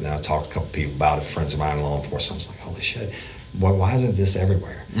 And then I talked to a couple people about it, friends of mine in law enforcement. I was like, holy shit, why isn't this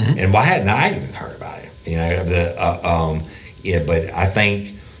everywhere? And why hadn't I even heard about it? But I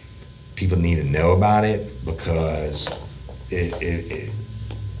think people need to know about it because you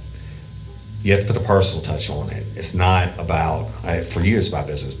have to put the personal touch on it. It's not about, for you it's about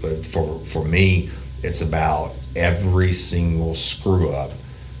business, but for me, it's about every single screw up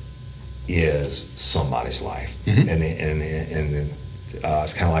is somebody's life. And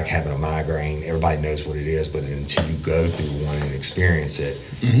it's kind of like having a migraine. Everybody knows what it is, but until you go through one and experience it,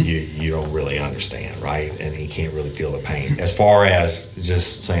 you don't really understand, right? And you can't really feel the pain. As far as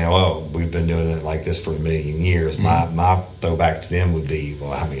just saying, oh, we've been doing it like this for a million years, my throwback to them would be,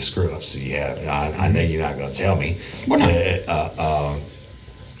 well, how many screw-ups do you have? And I know you're not going to tell me.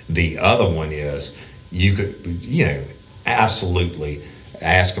 The other one is, you could, absolutely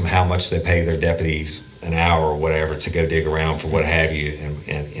ask them how much they pay their deputies an hour or whatever to go dig around for what have you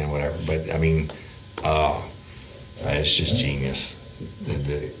and whatever. But I mean, it's just genius.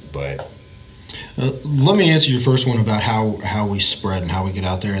 But let me answer your first one about how we spread and how we get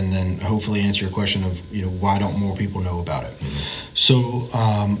out there, and then hopefully answer your question of why don't more people know about it. So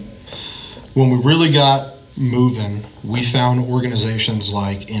when we really got moving, we found organizations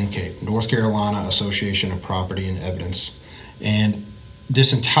like NCAPE, North Carolina Association of Property and Evidence, and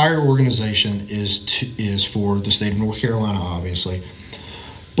this entire organization is for the state of North Carolina, obviously,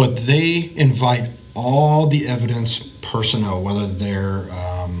 but they invite all the evidence personnel, whether they're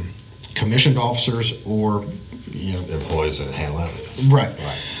commissioned officers or the employees that handle evidence, right,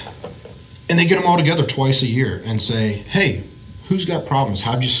 and they get them all together twice a year and say, hey, who's got problems?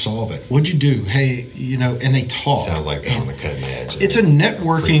 How'd you solve it? What'd you do? Hey, and they talk. Sounds like they're on the cutting edge. It's a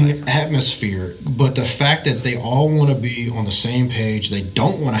networking atmosphere, but the fact that they all want to be on the same page, they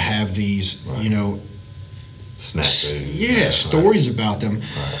don't want to have these, snack food. Stories about them.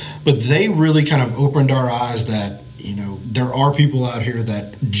 Right. But they really kind of opened our eyes that, there are people out here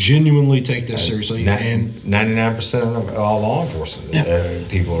that genuinely take this seriously. And 99% of all law enforcement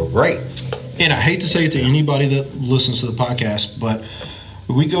people are great. And I hate to say it to anybody that listens to the podcast, but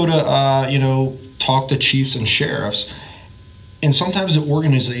we go to, talk to chiefs and sheriffs, and sometimes the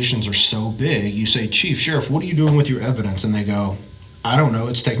organizations are so big, you say, Chief, Sheriff, what are you doing with your evidence? And they go, I don't know,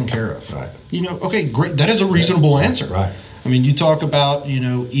 it's taken care of. Right. Okay, great. That is a reasonable answer. Right. I mean, you talk about,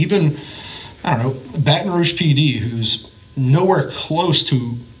 even, Baton Rouge PD, who's nowhere close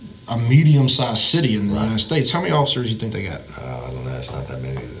to a medium-sized city in the United States. How many officers do you think they got? I don't know. It's not that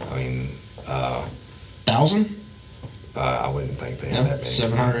many. I mean... 1,000? I wouldn't think they had that many.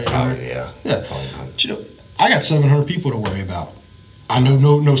 700, 800? Yeah. But, I got 700 people to worry about. I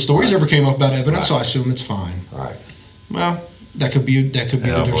know no stories ever came up about evidence, so I assume it's fine. Right. Well, that could be the different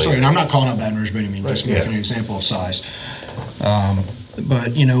story. And I'm not calling out Baton Rouge by any means, just making an example of size.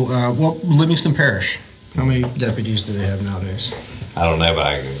 But, Livingston Parish, how many deputies do they have nowadays? I don't know, but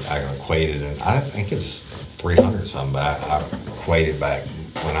I can equate it. And I think it's 300 something, but I equated back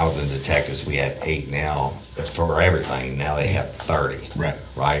when I was in detectives, we had 8 now. It's for everything. Now they have 30.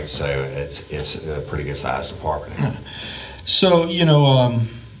 Right. So it's a pretty good sized department now. So,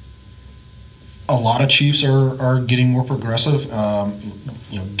 a lot of chiefs are getting more progressive.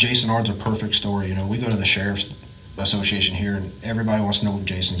 Jason Ard's a perfect story. We go to the Sheriff's Association here, and everybody wants to know what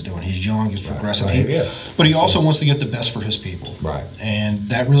Jason's doing. He's young, he's progressive, but he also wants to get the best for his people. Right. And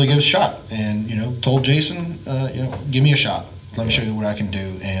that really gives a shot. And, told Jason, give me a shot. Let me show you what I can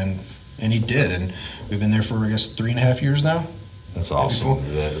do. And he did. And we've been there for, I guess, 3.5 years now. That's awesome.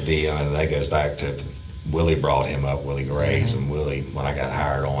 That goes back to Willie brought him up, Willie Graves. And Willie, when I got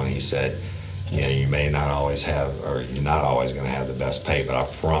hired on, he said, you may not always have, or you're not always going to have the best pay, but I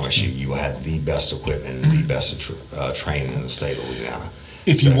promise you will have the best equipment and the best training in the state of Louisiana.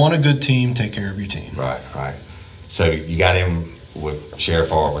 If you want a good team, take care of your team. Right. So you got him with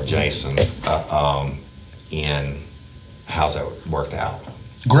Sheriff R, with Jason, and how's that worked out?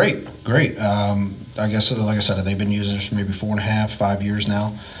 Great. I guess, like I said, they've been using us for maybe 4.5, 5 years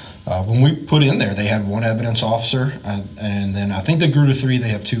now. When we put in there, they had 1 evidence officer, and then I think they grew to 3. They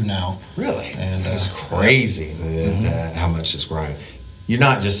have 2 now. Really? And it's crazy how much it's grown. You're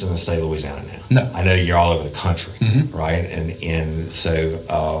not just in the state of Louisiana now. No. I know you're all over the country, right? And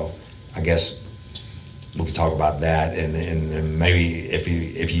so I guess we could talk about that, and maybe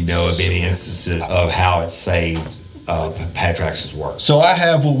if you know of any instances of how it saved Patrax's work. So I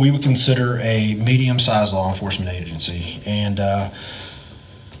have what we would consider a medium-sized law enforcement agency, and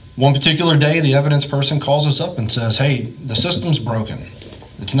one particular day, the evidence person calls us up and says, hey, the system's broken.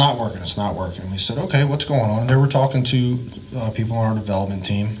 It's not working. We said, okay, what's going on? And they were talking to people on our development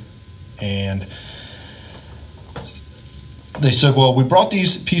team, and they said, well, we brought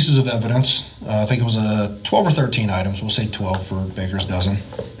these pieces of evidence, I think it was 12 or 13 items, we'll say 12 for Baker's dozen,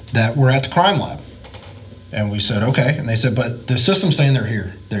 that were at the crime lab. And we said, okay. And they said, but the system's saying they're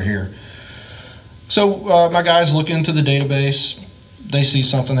here. So my guys look into the database. They see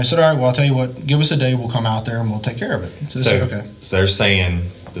something. They said, all right, well, I'll tell you what, give us a day. We'll come out there and we'll take care of it. So they said, okay. So they're saying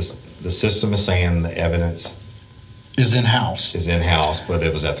the system is saying the evidence is in-house, but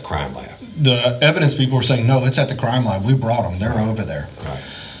it was at the crime lab. The evidence people were saying, no, it's at the crime lab. We brought them. They're over there. Right.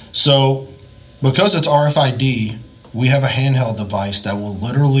 So because it's RFID, we have a handheld device that will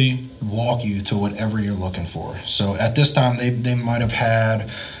literally walk you to whatever you're looking for. So at this time, they might have had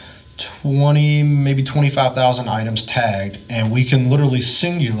 20, maybe 25,000 items tagged, and we can literally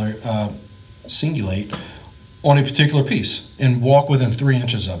singulate on a particular piece and walk within 3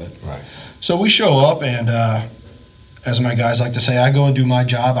 inches of it. Right. So we show up, and as my guys like to say, I go and do my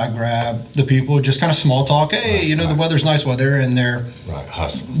job. I grab the people, just kind of small talk. Hey, the weather's nice weather, and they're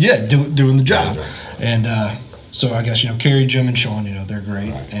hustling. Yeah, doing the job. And so I guess Carrie, Jim, and Sean, they're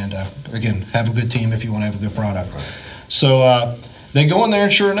great. Right. And again, have a good team if you want to have a good product. Right. So they go in there,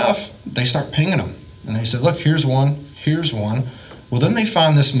 and sure enough, they start pinging them. And they said, look, here's one. Well, then they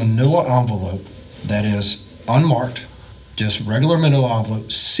find this manila envelope that is unmarked, just regular manila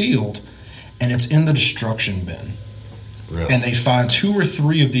envelope, sealed, and it's in the destruction bin. Really? And they find 2 or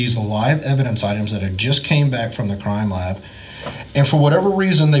 3 of these live evidence items that had just came back from the crime lab. And for whatever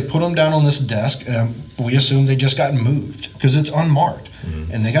reason, they put them down on this desk, and we assume they just got moved because it's unmarked.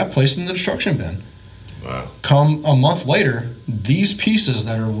 Mm-hmm. And they got placed in the destruction bin. Wow. Come a month later, these pieces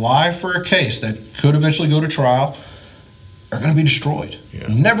that are live for a case that could eventually go to trial are going to be destroyed,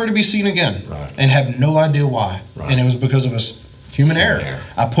 never to be seen again, and have no idea why. Right. And it was because of a human error.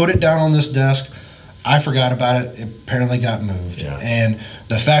 I put it down on this desk. I forgot about it. It apparently got moved. Yeah. And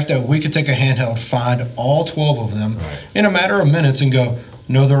the fact that we could take a handheld, find all 12 of them in a matter of minutes and go,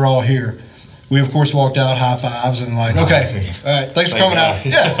 no, they're all here. We, of course, walked out, high fives, and like, okay, all right, thanks for coming out.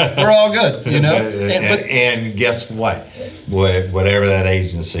 Yeah, we're all good, And guess what? Whatever that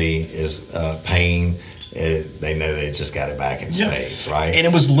agency is paying, they know they just got it back in spades, right? And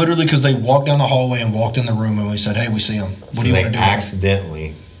it was literally because they walked down the hallway and walked in the room, and we said, hey, we see them. What do you want to do?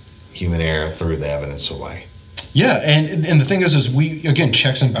 Accidentally, human error, threw the evidence away. Yeah, and the thing is we, again,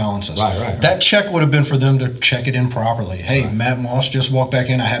 checks and balances. Right. That check would have been for them to check it in properly. Hey, Matt Moss just walked back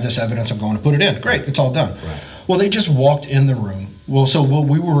in. I have this evidence. I'm going to put it in. Great, it's all done. Right. Well, they just walked in the room. Well, so what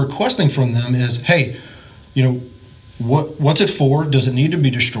we were requesting from them is, hey, what's it for? Does it need to be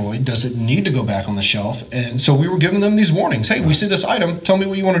destroyed? Does it need to go back on the shelf? And so we were giving them these warnings. Hey, we see this item. Tell me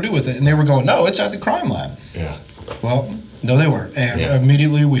what you want to do with it. And they were going, no, it's at the crime lab. Yeah. Well, no, they weren't. And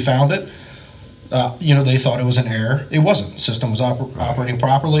immediately we found it. They thought it was an error. It wasn't. The system was operating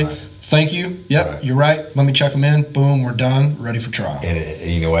properly. Right. Thank you. Yep, You're right. Let me check them in. Boom, we're done. Ready for trial. And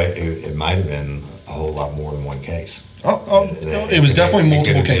it might have been a whole lot more than one case. It was definitely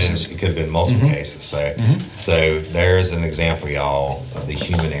multiple cases. It could have been multiple cases. So there's an example, y'all, of the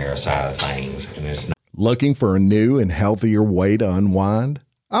human error side of things. And it's not. Looking for a new and healthier way to unwind?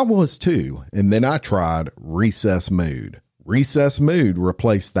 I was too. And then I tried Recess Mood. Recess Mood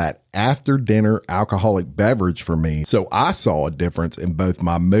replaced that after-dinner alcoholic beverage for me, so I saw a difference in both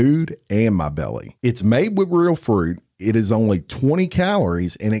my mood and my belly. It's made with real fruit, It is only 20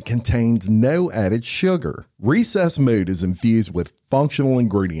 calories and it contains no added sugar. Recess Mood is infused with functional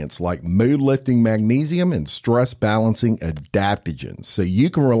ingredients like mood-lifting magnesium and stress-balancing adaptogens, so you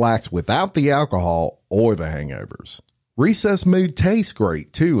can relax without the alcohol or the hangovers. Recess Mood tastes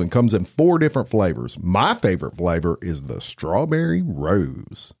great too and comes in 4 different flavors. My favorite flavor is the strawberry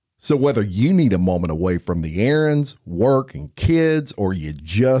rose. So whether you need a moment away from the errands, work, and kids, or you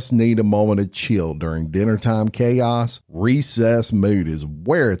just need a moment of chill during dinner time chaos, Recess Mood is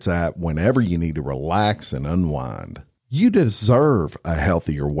where it's at whenever you need to relax and unwind. You deserve a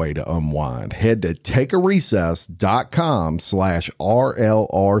healthier way to unwind. Head to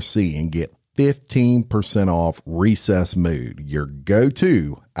takearecess.com/RLRC and get 15% off Recess Mood, your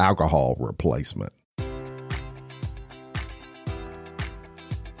go-to alcohol replacement.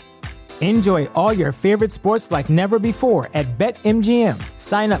 Enjoy all your favorite sports like never before at BetMGM.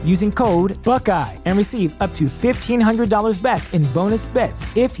 Sign up using code Buckeye and receive up to $1,500 back in bonus bets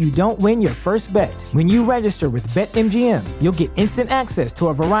if you don't win your first bet. When you register with BetMGM, you'll get instant access to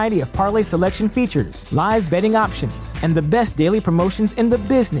a variety of parlay selection features, live betting options, and the best daily promotions in the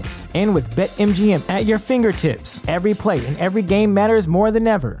business. And with BetMGM at your fingertips, every play and every game matters more than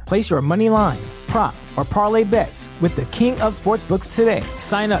ever. Place your money line, prop, or parlay bets with the king of sportsbooks today.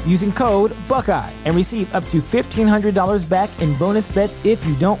 Sign up using code Buckeye and receive up to $1,500 back in bonus bets if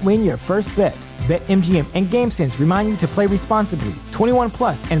you don't win your first bet. BetMGM and GameSense remind you to play responsibly. 21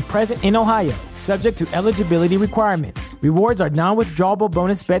 plus and present in Ohio, subject to eligibility requirements. Rewards are non-withdrawable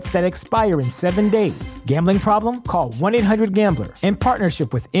bonus bets that expire in 7 days. Gambling problem? Call 1-800-GAMBLER. In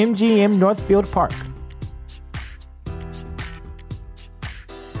partnership with MGM Northfield Park.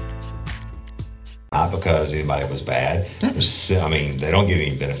 Not because anybody was bad. I mean, they don't get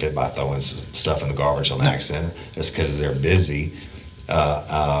any benefit by throwing stuff in the garbage on accident. It's because they're busy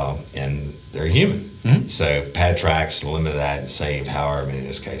and they're human. Mm-hmm. So pad tracks limited that and saved however many of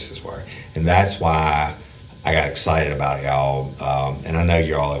these cases were. And that's why I got excited about y'all. And I know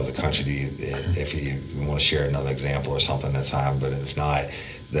you're all over the country. If you want to share another example or something, that's fine. But if not,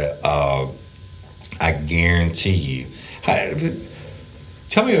 I guarantee you.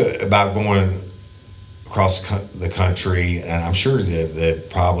 Tell me about going across the country, and I'm sure that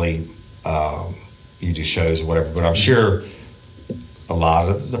probably you do shows or whatever, but I'm sure a lot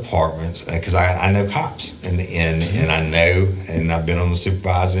of departments, because I know cops, and I know, and I've been on the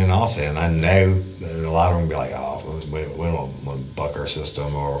supervising also, and I know that a lot of them be like, oh, we don't want to buck our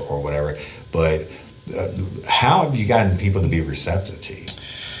system or whatever, but how have you gotten people to be receptive to you?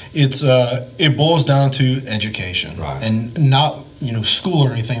 It boils down to education, right? And not school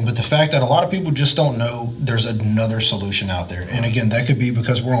or anything, but the fact that a lot of people just don't know there's another solution out there. And again, that could be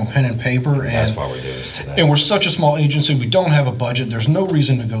because we're on pen and paper, and that's why we're doing this today. And we're such a small agency, we don't have a budget. There's no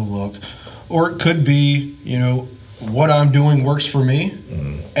reason to go look, or it could be what I'm doing works for me,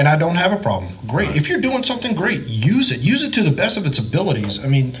 and I don't have a problem. Great, right. If you're doing something great, use it to the best of its abilities. I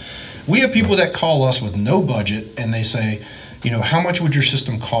mean, we have people that call us with no budget, and they say, how much would your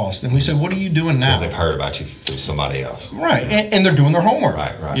system cost? And we say, what are you doing now? Because they've heard about you through somebody else. Right, and they're doing their homework.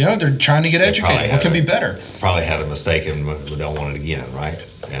 Right. They're trying to get educated. What can be better? Probably had a mistake and don't want it again, right?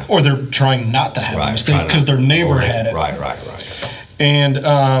 Yeah. Or they're trying not to have a mistake because their neighbor had it. Right. And,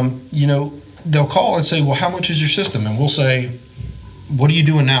 they'll call and say, well, how much is your system? And we'll say, what are you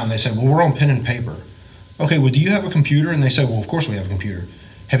doing now? And they say, well, we're on pen and paper. Okay, well, do you have a computer? And they say, well, of course we have a computer.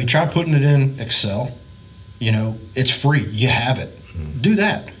 Have you tried putting it in Excel? It's free. You have it. Mm-hmm. Do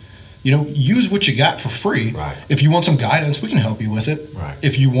that. Use what you got for free. Right. If you want some guidance, we can help you with it. Right.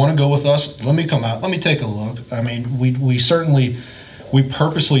 If you want to go with us, let me come out. Let me take a look. I mean, we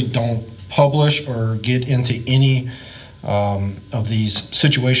purposely don't publish or get into any of these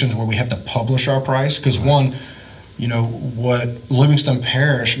situations where we have to publish our price. Because one, what Livingston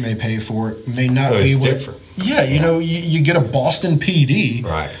Parish may pay for it may not be what. Different. Yeah, you get a Boston PD.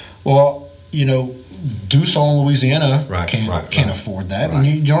 Right. Well, Dusson, Louisiana can't afford that, and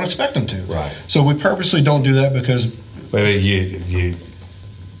you don't expect them to. Right. So we purposely don't do that because. Well, you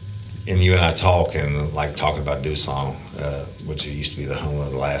and I talk about Dusson, which used to be the home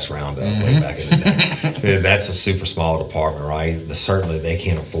of the last roundup way back in the day. That's a super small department, right? Certainly they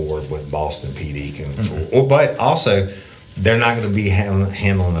can't afford what Boston PD can afford. But also, they're not going to be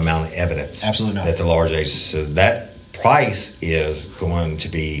handling the amount of evidence. Absolutely not. That the large agencies. So that price is going to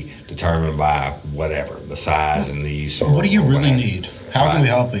be determined by whatever the size and the use. What do you really need? How can we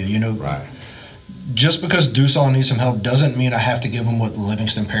help you? Right. just because Doosan needs some help doesn't mean I have to give them what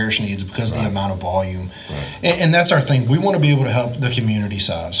Livingston Parish needs because of the amount of volume. And that's our thing. We want to be able to help the community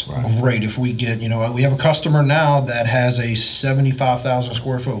size. Great. If we get, we have a customer now that has a 75,000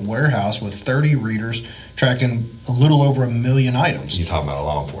 square foot warehouse with 30 readers tracking a little over 1 million items. You're talking about a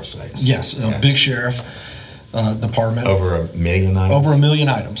law enforcement agency? Yes, a big sheriff department. Over 1 million items? Over 1 million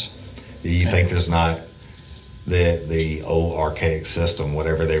items. Do you think there's not the old archaic system,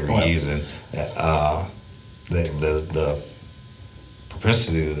 whatever they were using, the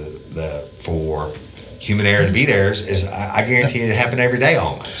propensity for human error to be there is, I guarantee it happened every day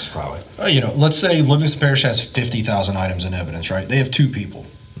almost, probably. Let's say Livingston Parish has 50,000 items in evidence, right? They have 2 people.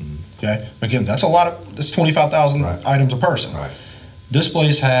 Okay? Again, that's a lot that's 25,000 items a person. Right. This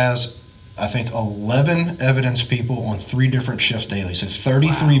place has, I think, 11 evidence people on 3 different shifts daily. So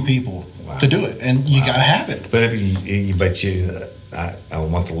 33 people to do it. And you got to have it. But I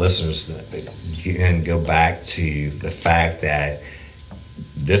want the listeners to again go back to the fact that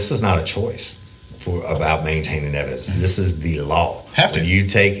this is not a choice about maintaining evidence. This is the law. Have to. When you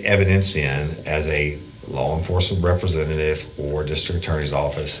take evidence in as a law enforcement representative or district attorney's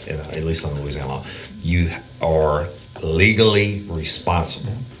office, at least on Louisiana law, you are legally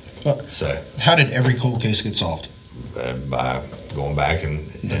responsible. So, how did every cold case get solved? By going back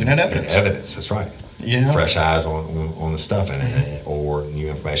and looking at evidence. That's right. Yeah. Fresh eyes on the stuff, or new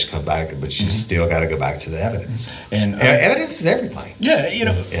information come back, but you still got to go back to the evidence. And evidence is everything. Yeah,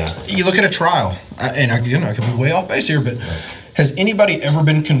 you look at a trial, and again, I could be way off base here, but has anybody ever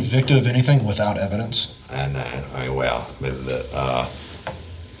been convicted of anything without evidence?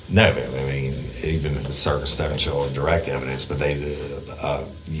 No, I mean, even if it's circumstantial or direct evidence, but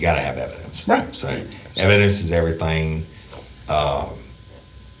you got to have evidence. Right. So evidence is everything.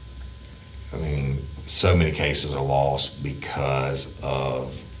 So many cases are lost because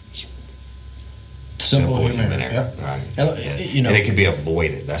of simple human error. Yeah. Right. And it can be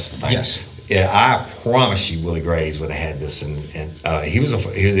avoided. That's the thing. Yes. Yeah, I promise you, Willie Graves would have had this, and he was a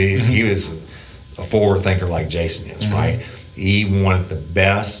forward thinker like Jason is, right? He wanted the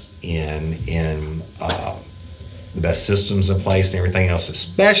best in the best systems in place and everything else,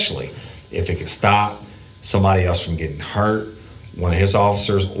 especially if it could stop somebody else from getting hurt, one of his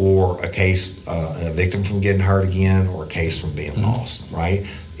officers, or a victim from getting hurt again, or a case from being lost, right?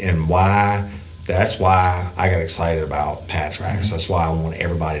 And that's why I got excited about PadTrax. That's why I want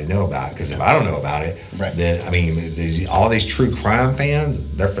everybody to know about it, because if I don't know about it, then, all these true crime fans,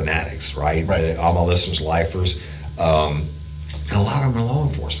 they're fanatics, right? All my listeners, lifers, and a lot of them are law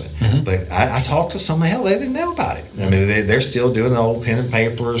enforcement. But I talked to some, they didn't know about it. I mean, they're still doing the old pen and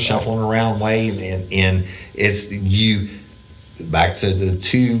paper, shuffling around way, and it's back to the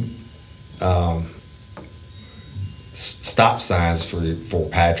 2 stop signs for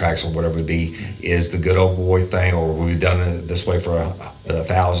PadTrax or whatever it be, is the good old boy thing, or we've done it this way for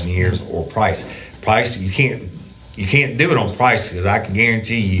 1,000 years, or price. You can't do it on price, because I can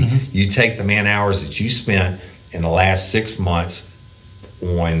guarantee you, you take the man hours that you spent in the last 6 months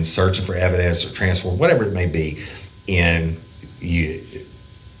on searching for evidence or transport, whatever it may be, and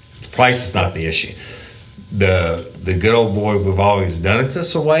price is not the issue. The good old boy, we've always done it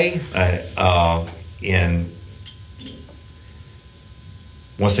this way, and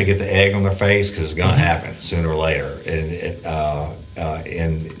once they get the egg on their face, because it's going to happen sooner or later, and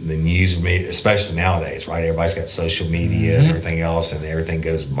the news media, especially nowadays, right? Everybody's got social media and everything else, and everything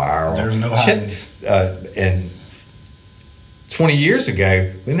goes viral. There's no hiding. And 20 years ago,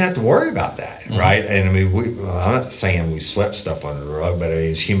 we didn't have to worry about that, right? And I'm not saying we swept stuff under the rug, but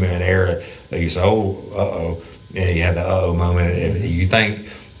it's human error. You say, and you have the moment. And you think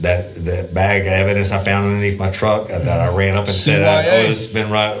that bag of evidence I found underneath my truck that I ran up and said, it's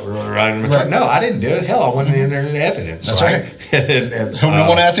been right in my truck. No, I didn't do it. Hell, I went in there and evidence. That's right. and no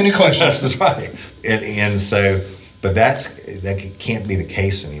one asked any questions. That's right. And so, but that can't be the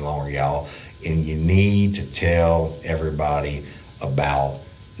case any longer, y'all. And you need to tell everybody about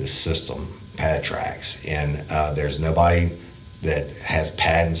this system, PadTrax. And there's nobody that has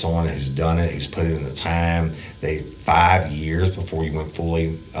patents on it, who's done it, who's put in the time. 5 years before you went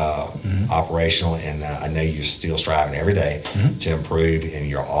fully operational, and I know you're still striving every day to improve, and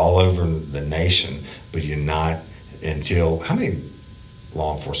you're all over the nation, but you're not until, how many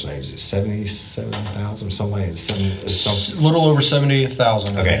law enforcement agencies? 77,000 or something? A little over 78,000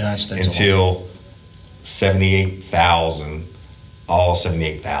 in the United States. Until 78,000, all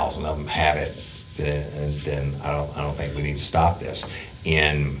 78,000 of them have it, then I don't think we need to stop this.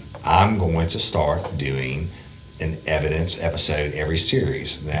 And I'm going to start doing an evidence episode every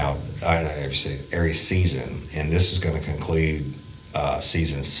series now, every season, and this is going to conclude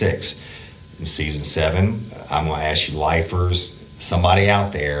season 6. in season 7, I'm going to ask you lifers, somebody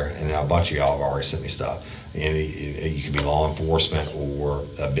out there, and a bunch of y'all have already sent me stuff. And you could be law enforcement or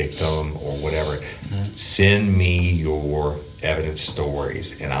a victim or whatever. Send me your evidence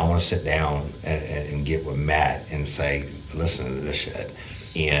stories, and I want to sit down and get with Matt and say, listen to this shit.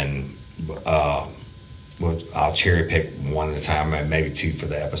 And I'll cherry pick one at a time, maybe 2 for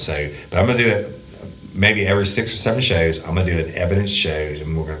the episode. But I'm going to do it maybe every 6 or 7 shows. I'm going to do an evidence show,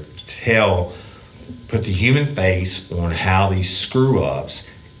 and we're going to put the human face on how these screw-ups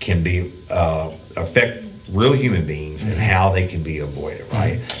can be affect real human beings and how they can be avoided,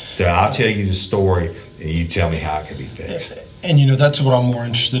 right? So I'll tell you the story, and you tell me how it can be fixed. And, that's what I'm more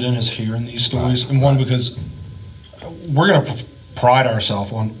interested in, is hearing these stories. And one, because we're going to pride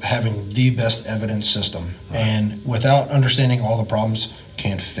ourselves on having the best evidence system. And without understanding all the problems,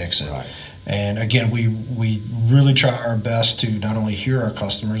 can't fix it. And again, we really try our best to not only hear our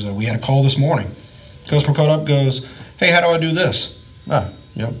customers. We had a call this morning. Customer called up, goes, hey, how do I do this?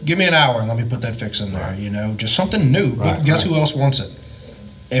 Give me an hour and let me put that fix in there. Just something new. But guess who else wants it?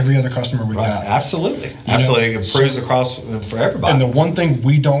 Every other customer we got. Absolutely. It improves across for everybody. And the one thing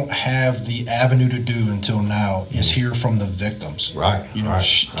we don't have the avenue to do until now is hear from the victims.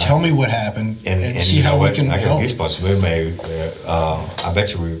 Tell me what happened and see how we can help. I got goosebumps. I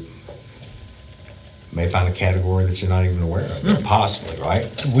bet you we may find a category that you're not even aware of, possibly, right?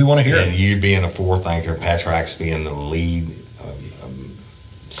 We want to hear it. And you being a forward thinker, Patrax being the lead,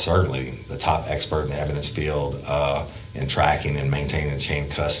 certainly the top expert in the evidence field, in tracking and maintaining the chain of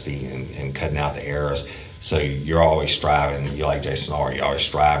custody and cutting out the errors. So you're always striving, you like Jason R., you're always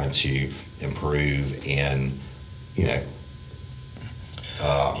striving to improve and,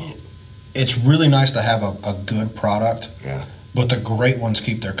 it's really nice to have a good product. Yeah. But the great ones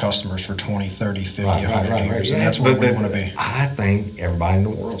keep their customers for 20, 30, 50, 100 years. And that's where we want to be. I think everybody in the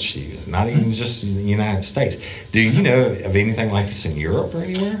world should use it, not even just in the United States. Do you know of anything like this in Europe or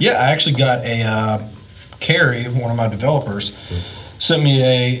anywhere? Yeah, I actually got Carrie, one of my developers, sent me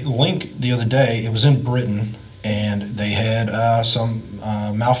a link the other day. It was in Britain, and they had some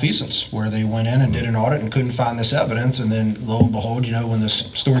malfeasance where they went in and did an audit and couldn't find this evidence. And then, lo and behold, when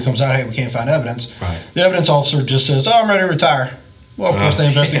this story comes out, hey, we can't find evidence. The evidence officer just says, I'm ready to retire. Well, of course, they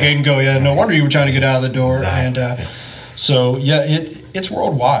investigate and go, no wonder you were trying to get out of the door. Exactly. And so, it's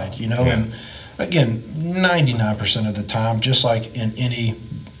worldwide, And, again, 99% of the time, just like in any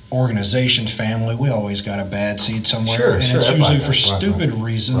organization, family, we always got a bad seed somewhere. And it's usually for stupid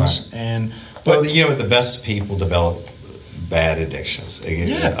reasons. But the best people develop bad addictions.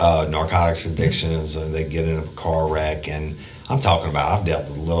 Narcotics addictions, and they get in a car wreck. And I'm talking about, I've dealt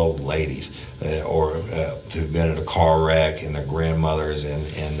with little old ladies who've been in a car wreck, and their grandmothers,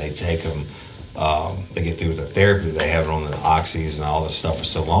 and they take them. They get through with the therapy. They have it on the oxys and all this stuff for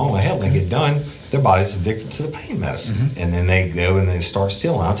so long. Well, hell, they get done. Their body's addicted to the pain medicine, and then they go and they start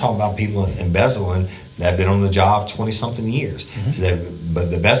stealing. I'm talking about people embezzling that have been on the job 20-something years.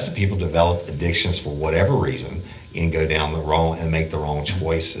 But the best of people develop addictions for whatever reason and go down the wrong and make the wrong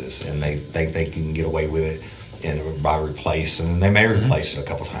choices, and they think they can get away with it and by replacing. And they may replace it a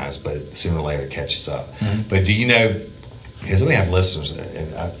couple times, but sooner or later it catches up. But do you know? Because we have listeners,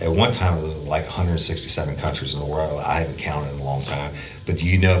 and at one time it was like 167 countries in the world. I haven't counted in a long time. But do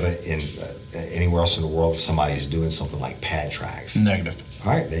you know that in anywhere else in the world somebody's doing something like Patrax? Negative.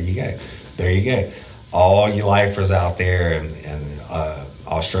 All right, there you go. There you go. All you lifers out there, and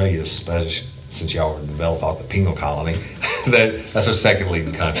Australia, especially since y'all developed off the penal colony, that's our second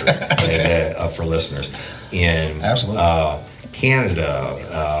leading country for listeners. In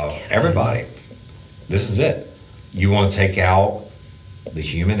Canada, everybody, this is it. You want to take out the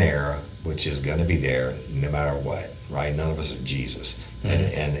human error, which is going to be there no matter what, right? None of us are Jesus.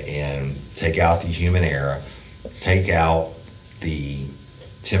 And take out the human error, take out the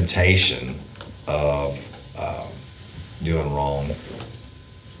temptation of doing wrong,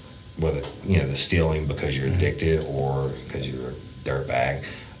 whether the stealing because you're addicted or because you're a dirtbag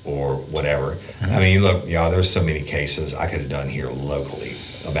or whatever. I mean, look, y'all, there's so many cases I could have done here locally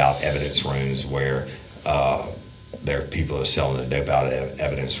about evidence rooms where there are people that are selling the dope out of the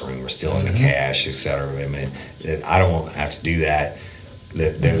evidence room or stealing the cash, et cetera. I mean, I don't want to have to do that.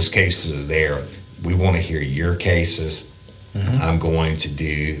 Those cases are there. We want to hear your cases. I'm going to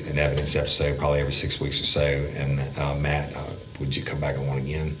do an evidence episode probably every 6 weeks or so. And Matt, would you come back on one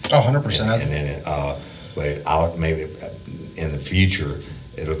again? Oh, 100%. And then, but I'll maybe in the future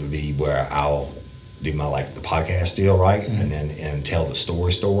it'll be where I'll do my the podcast deal, right? And then tell the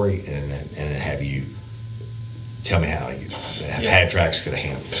story, and then have you tell me how Patrax could have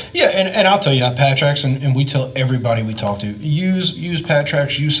handled it. Yeah, and I'll tell you how Patrax, and we tell everybody we talk to, use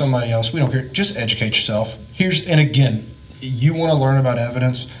Patrax, use somebody else. We don't care. Just educate yourself. And again, you want to learn about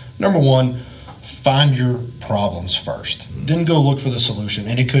evidence. Number one, find your problems first. Then go look for the solution.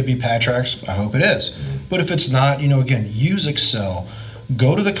 And it could be Patrax. I hope it is. But if it's not, again, use Excel.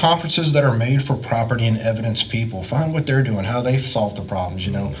 Go to the conferences that are made for property and evidence people. Find what they're doing, how they've solved the problems.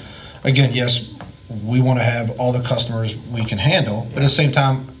 Again, yes, we want to have all the customers we can handle, but at the same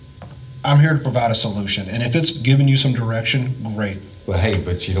time, I'm here to provide a solution. And if it's giving you some direction, great. Well, hey,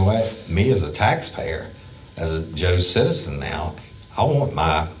 but you know what? Me as a taxpayer, as a Joe citizen now, I want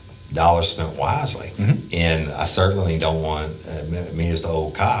my dollars spent wisely. And I certainly don't want, me as the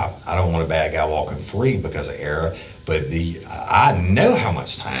old cop, I don't want a bad guy walking free because of error. But I know how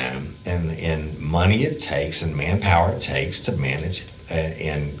much time and money it takes and manpower it takes to manage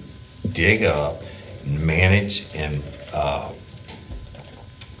and dig up, manage, and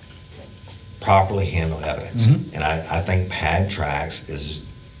properly handle evidence. And I think Patrax is,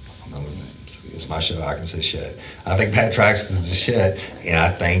 it's my show, I can say shit. I think Patrax is the shit, and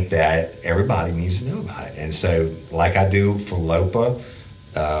I think that everybody needs to know about it. And so, like I do for LOPA,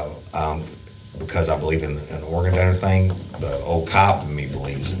 because I believe in an organ donor thing, the old cop in me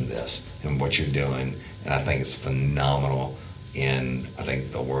believes in this and what you're doing, and I think it's phenomenal, and I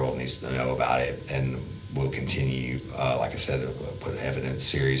think the world needs to know about it, and we'll continue, like I said, put evidence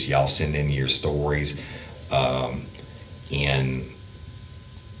series. Y'all send in your stories, and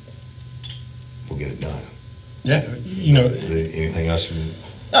we'll get it done. Yeah, anything else?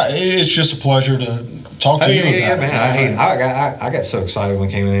 It's just a pleasure to talk to you about it. Man, I got so excited when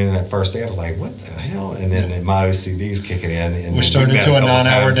I came in that first day. I was like, what the hell? And then my OCD's kicking in. And we started into a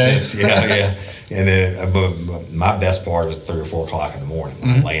 9-hour day. Yeah. And then my best part is 3 or 4 o'clock in the morning. When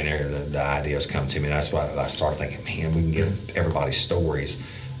I'm laying there, the ideas come to me. And that's why I started thinking, man, we can get everybody's stories.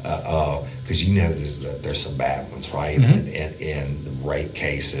 Because there's some bad ones, right? And the rape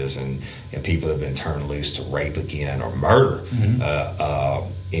cases and people that have been turned loose to rape again or murder,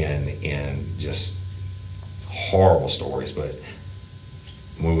 and just horrible stories. But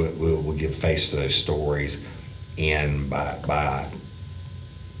we'll give face to those stories, and by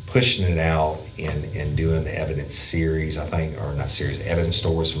pushing it out and doing the evidence series, I think, or not series, evidence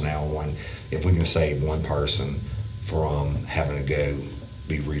stories from now on, if we can save one person from having to go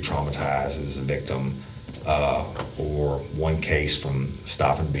be re-traumatized as a victim, or one case from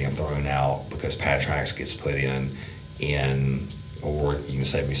stopping being thrown out because Patrax gets put in, or you can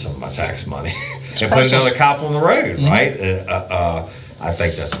save me some of my tax money and put another cop on the road, right? I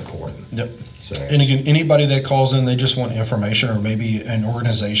think that's important. Yep. So, and again, anybody that calls in, they just want information or maybe an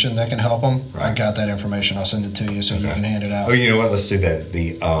organization that can help them. Right. I got that information. I'll send it to you so you can hand it out. Oh, you know what? Let's do that.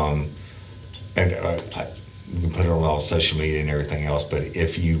 We can put it on all social media and everything else, but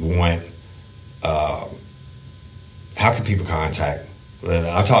if you want, how can people contact?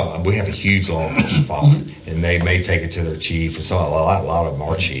 I'm talking, we have a huge law enforcement following, and they may take it to their chief, and so a lot of them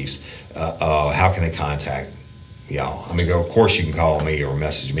are chiefs. How can they contact y'all? I mean, of course you can call me or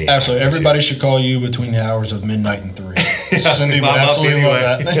message me. Absolutely. Everybody should call you between the hours of midnight and 3. Cindy would absolutely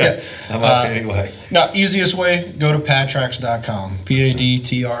love that. I'm up anyway. Now, easiest way, go to patrax.com,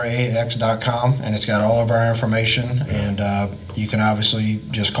 PADTRAX.com, and it's got all of our information. And you can obviously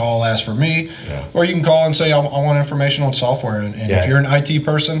just call, ask for me, or you can call and say, I want information on software. And if you're an IT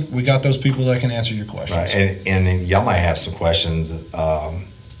person, we got those people that can answer your questions. Right. And y'all might have some questions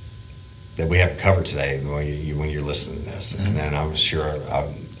that we haven't covered today when you're listening to this. And then I'm sure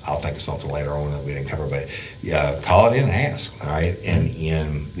I'll think of something later on that we didn't cover. But call it in and ask, all right? And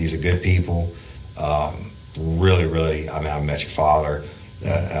these are good people. Really, really, I mean, I met your father,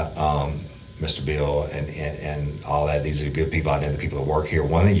 Mr. Bill, and all that. These are good people. I know the people that work here.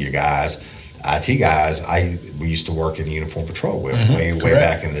 One of you guys, IT guys, we used to work in the Uniform Patrol way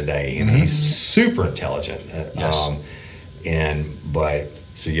back in the day, and he's super intelligent.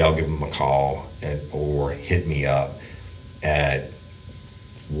 So y'all give him a call or hit me up at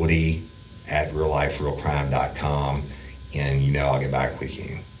woody@realliferealcrime.com, and I'll get back with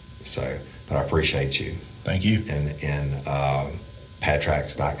you. So, but I appreciate you. Thank you. And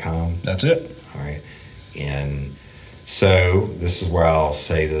patrax.com. That's it. All right. And so this is where I'll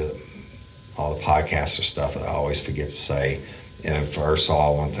say all the podcaster stuff that I always forget to say. And first of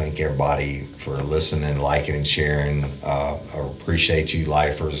all, I want to thank everybody for listening, liking, and sharing. I appreciate you,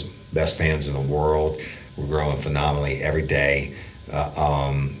 lifers, best fans in the world. We're growing phenomenally every day.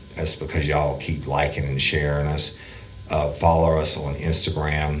 That's because y'all keep liking and sharing us. Follow us on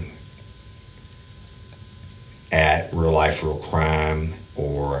Instagram at Real Life Real Crime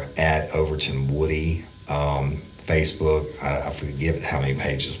or at Overton Woody. Facebook. I forget how many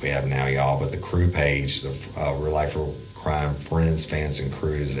pages we have now, y'all, but the crew page, the Real Life Real Crime Friends, Fans, and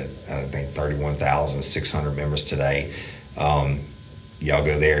Crew is at, I think, 31,600 members today. Y'all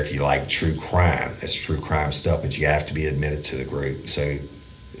go there if you like true crime. It's true crime stuff, but you have to be admitted to the group. So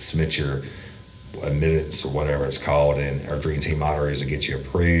submit your admittance or whatever it's called, and our Dream Team moderators will get you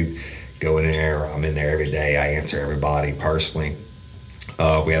approved. Go in there. I'm in there every day. I answer everybody personally.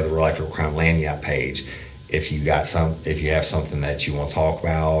 We have the Real Life Real Crime Lanyard page. If you have something that you want to talk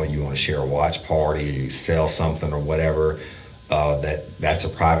about, you want to share a watch party, you sell something or whatever, that's a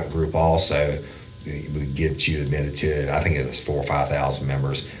private group also. We get you admitted to it. I think it's 4,000 or 5,000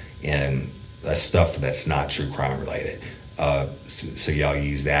 members, and that's stuff that's not true crime related. So y'all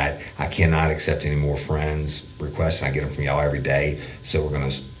use that. I cannot accept any more friends requests, and I get them from y'all every day. So we're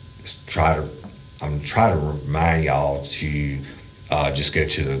gonna try to remind y'all to just go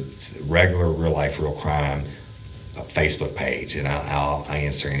to the regular Real Life Real Crime Facebook page, and I'll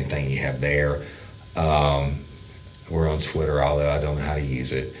answer anything you have there. We're on Twitter, although I don't know how to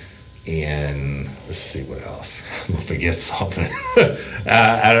use it. And let's see what else. I'm gonna forget something.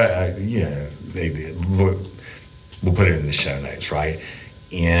 We'll put it in the show notes, right?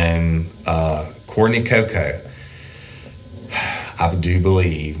 And Courtney Coco, I do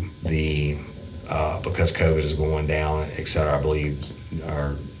believe because COVID is going down, et cetera, I believe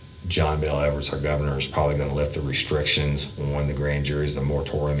our John Bel Edwards, our governor, is probably going to lift the restrictions on the grand juries, the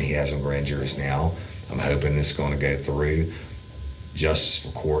moratorium he has on grand juries now. I'm hoping it's going to go through. Justice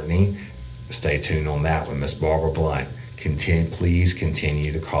for Courtney. Stay tuned on that one. Miss Barbara Blunt, please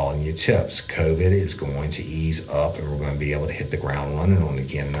continue to call in your tips. COVID is going to ease up, and we're going to be able to hit the ground running on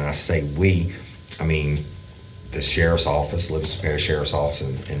again. And I say we, I mean the Sheriff's Office, Livingston Parish Sheriff's Office,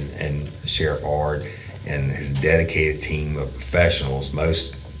 and Sheriff Ard and his dedicated team of professionals,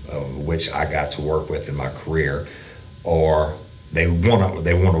 most of which I got to work with in my career, or they want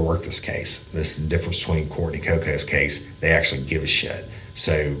to work this case. This is the difference between Courtney Coco's case. They actually give a shit.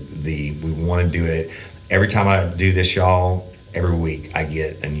 So we want to do it. Every time I do this, y'all, every week I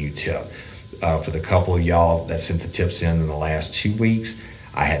get a new tip. For the couple of y'all that sent the tips in the last 2 weeks,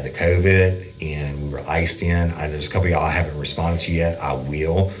 I had the COVID and we were iced in. There's a couple of y'all I haven't responded to yet. I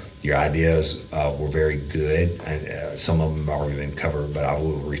will. Your ideas were very good. Some of them have already been covered, but I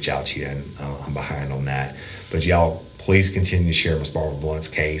will reach out to you, and I'm behind on that. But y'all, please continue to share Ms. Barbara Blunt's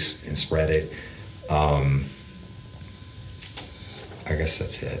case and spread it. I guess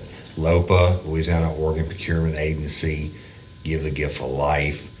that's it. LOPA, Louisiana Organ Procurement Agency, Give the Gift of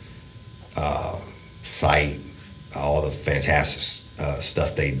Life, site, all the fantastic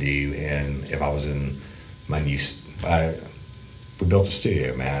stuff they do. And if I was in my new, we built a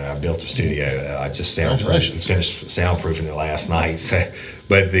studio, man. I built a studio. I just finished soundproofing it last night. So,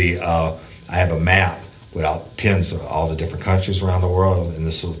 but I have a map without pins of all the different countries around the world. And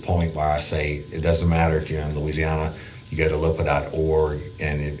this is the point where I say it doesn't matter if you're in Louisiana. You go to lopa.org,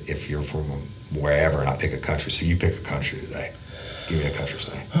 and if you're from wherever, and I pick a country, so you pick a country today. Give me a country,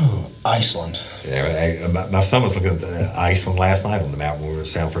 say. Oh, Iceland. Yeah, my son was looking at Iceland last night on the map when we were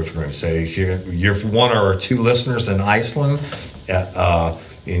soundproofing room. So if you're one or two listeners in Iceland, and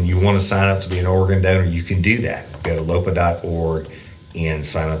you want to sign up to be an organ donor, you can do that. Go to lopa.org and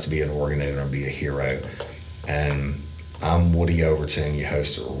sign up to be an organ donor and be a hero. And I'm Woody Overton, your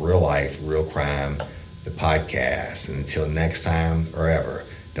host of Real Life, Real Crime, the podcast. And until next time or ever,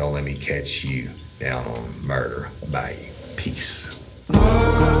 don't let me catch you down on Murder Bayou. Peace.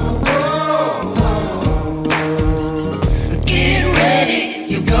 Get ready,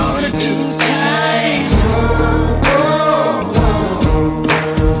 you're gonna do time.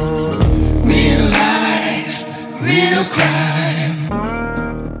 Real life, real crime.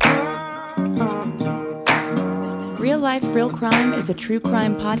 Real Life, Real Crime is a true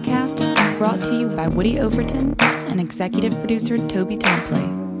crime podcast brought to you by Woody Overton and executive producer Toby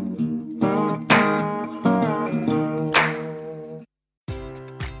Templey.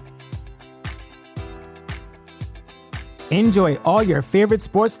 Enjoy all your favorite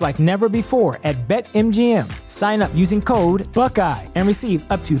sports like never before at BetMGM. Sign up using code Buckeye and receive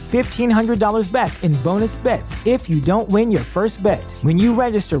up to $1,500 back in bonus bets if you don't win your first bet. When you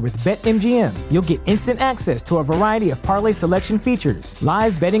register with BetMGM, you'll get instant access to a variety of parlay selection features,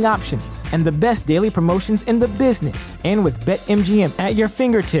 live betting options, and the best daily promotions in the business. And with BetMGM at your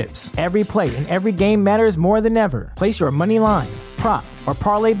fingertips, every play and every game matters more than ever. Place your money line, prop, or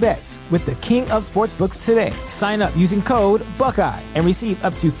parlay bets with the king of sportsbooks today. Sign up using code Buckeye and receive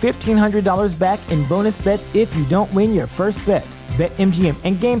up to $1,500 back in bonus bets if you don't win your first bet. BetMGM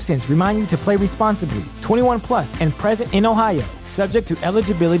and GameSense remind you to play responsibly. 21 plus and present in Ohio, subject to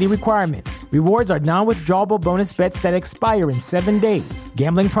eligibility requirements. Rewards are non-withdrawable bonus bets that expire in 7 days.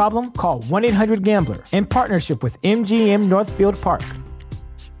 Gambling problem? Call 1-800-GAMBLER. In partnership with MGM Northfield Park.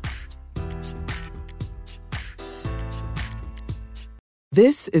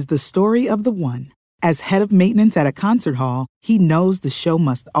 This is the story of the one. As head of maintenance at a concert hall, he knows the show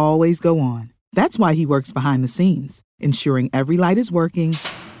must always go on. That's why he works behind the scenes, ensuring every light is working,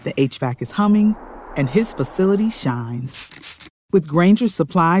 the HVAC is humming, and his facility shines. With Grainger's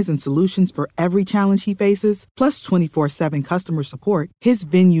supplies and solutions for every challenge he faces, plus 24/7 customer support, his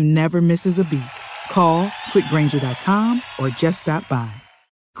venue never misses a beat. Call quickgrainger.com or just stop by.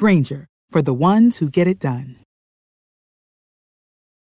 Grainger, for the ones who get it done.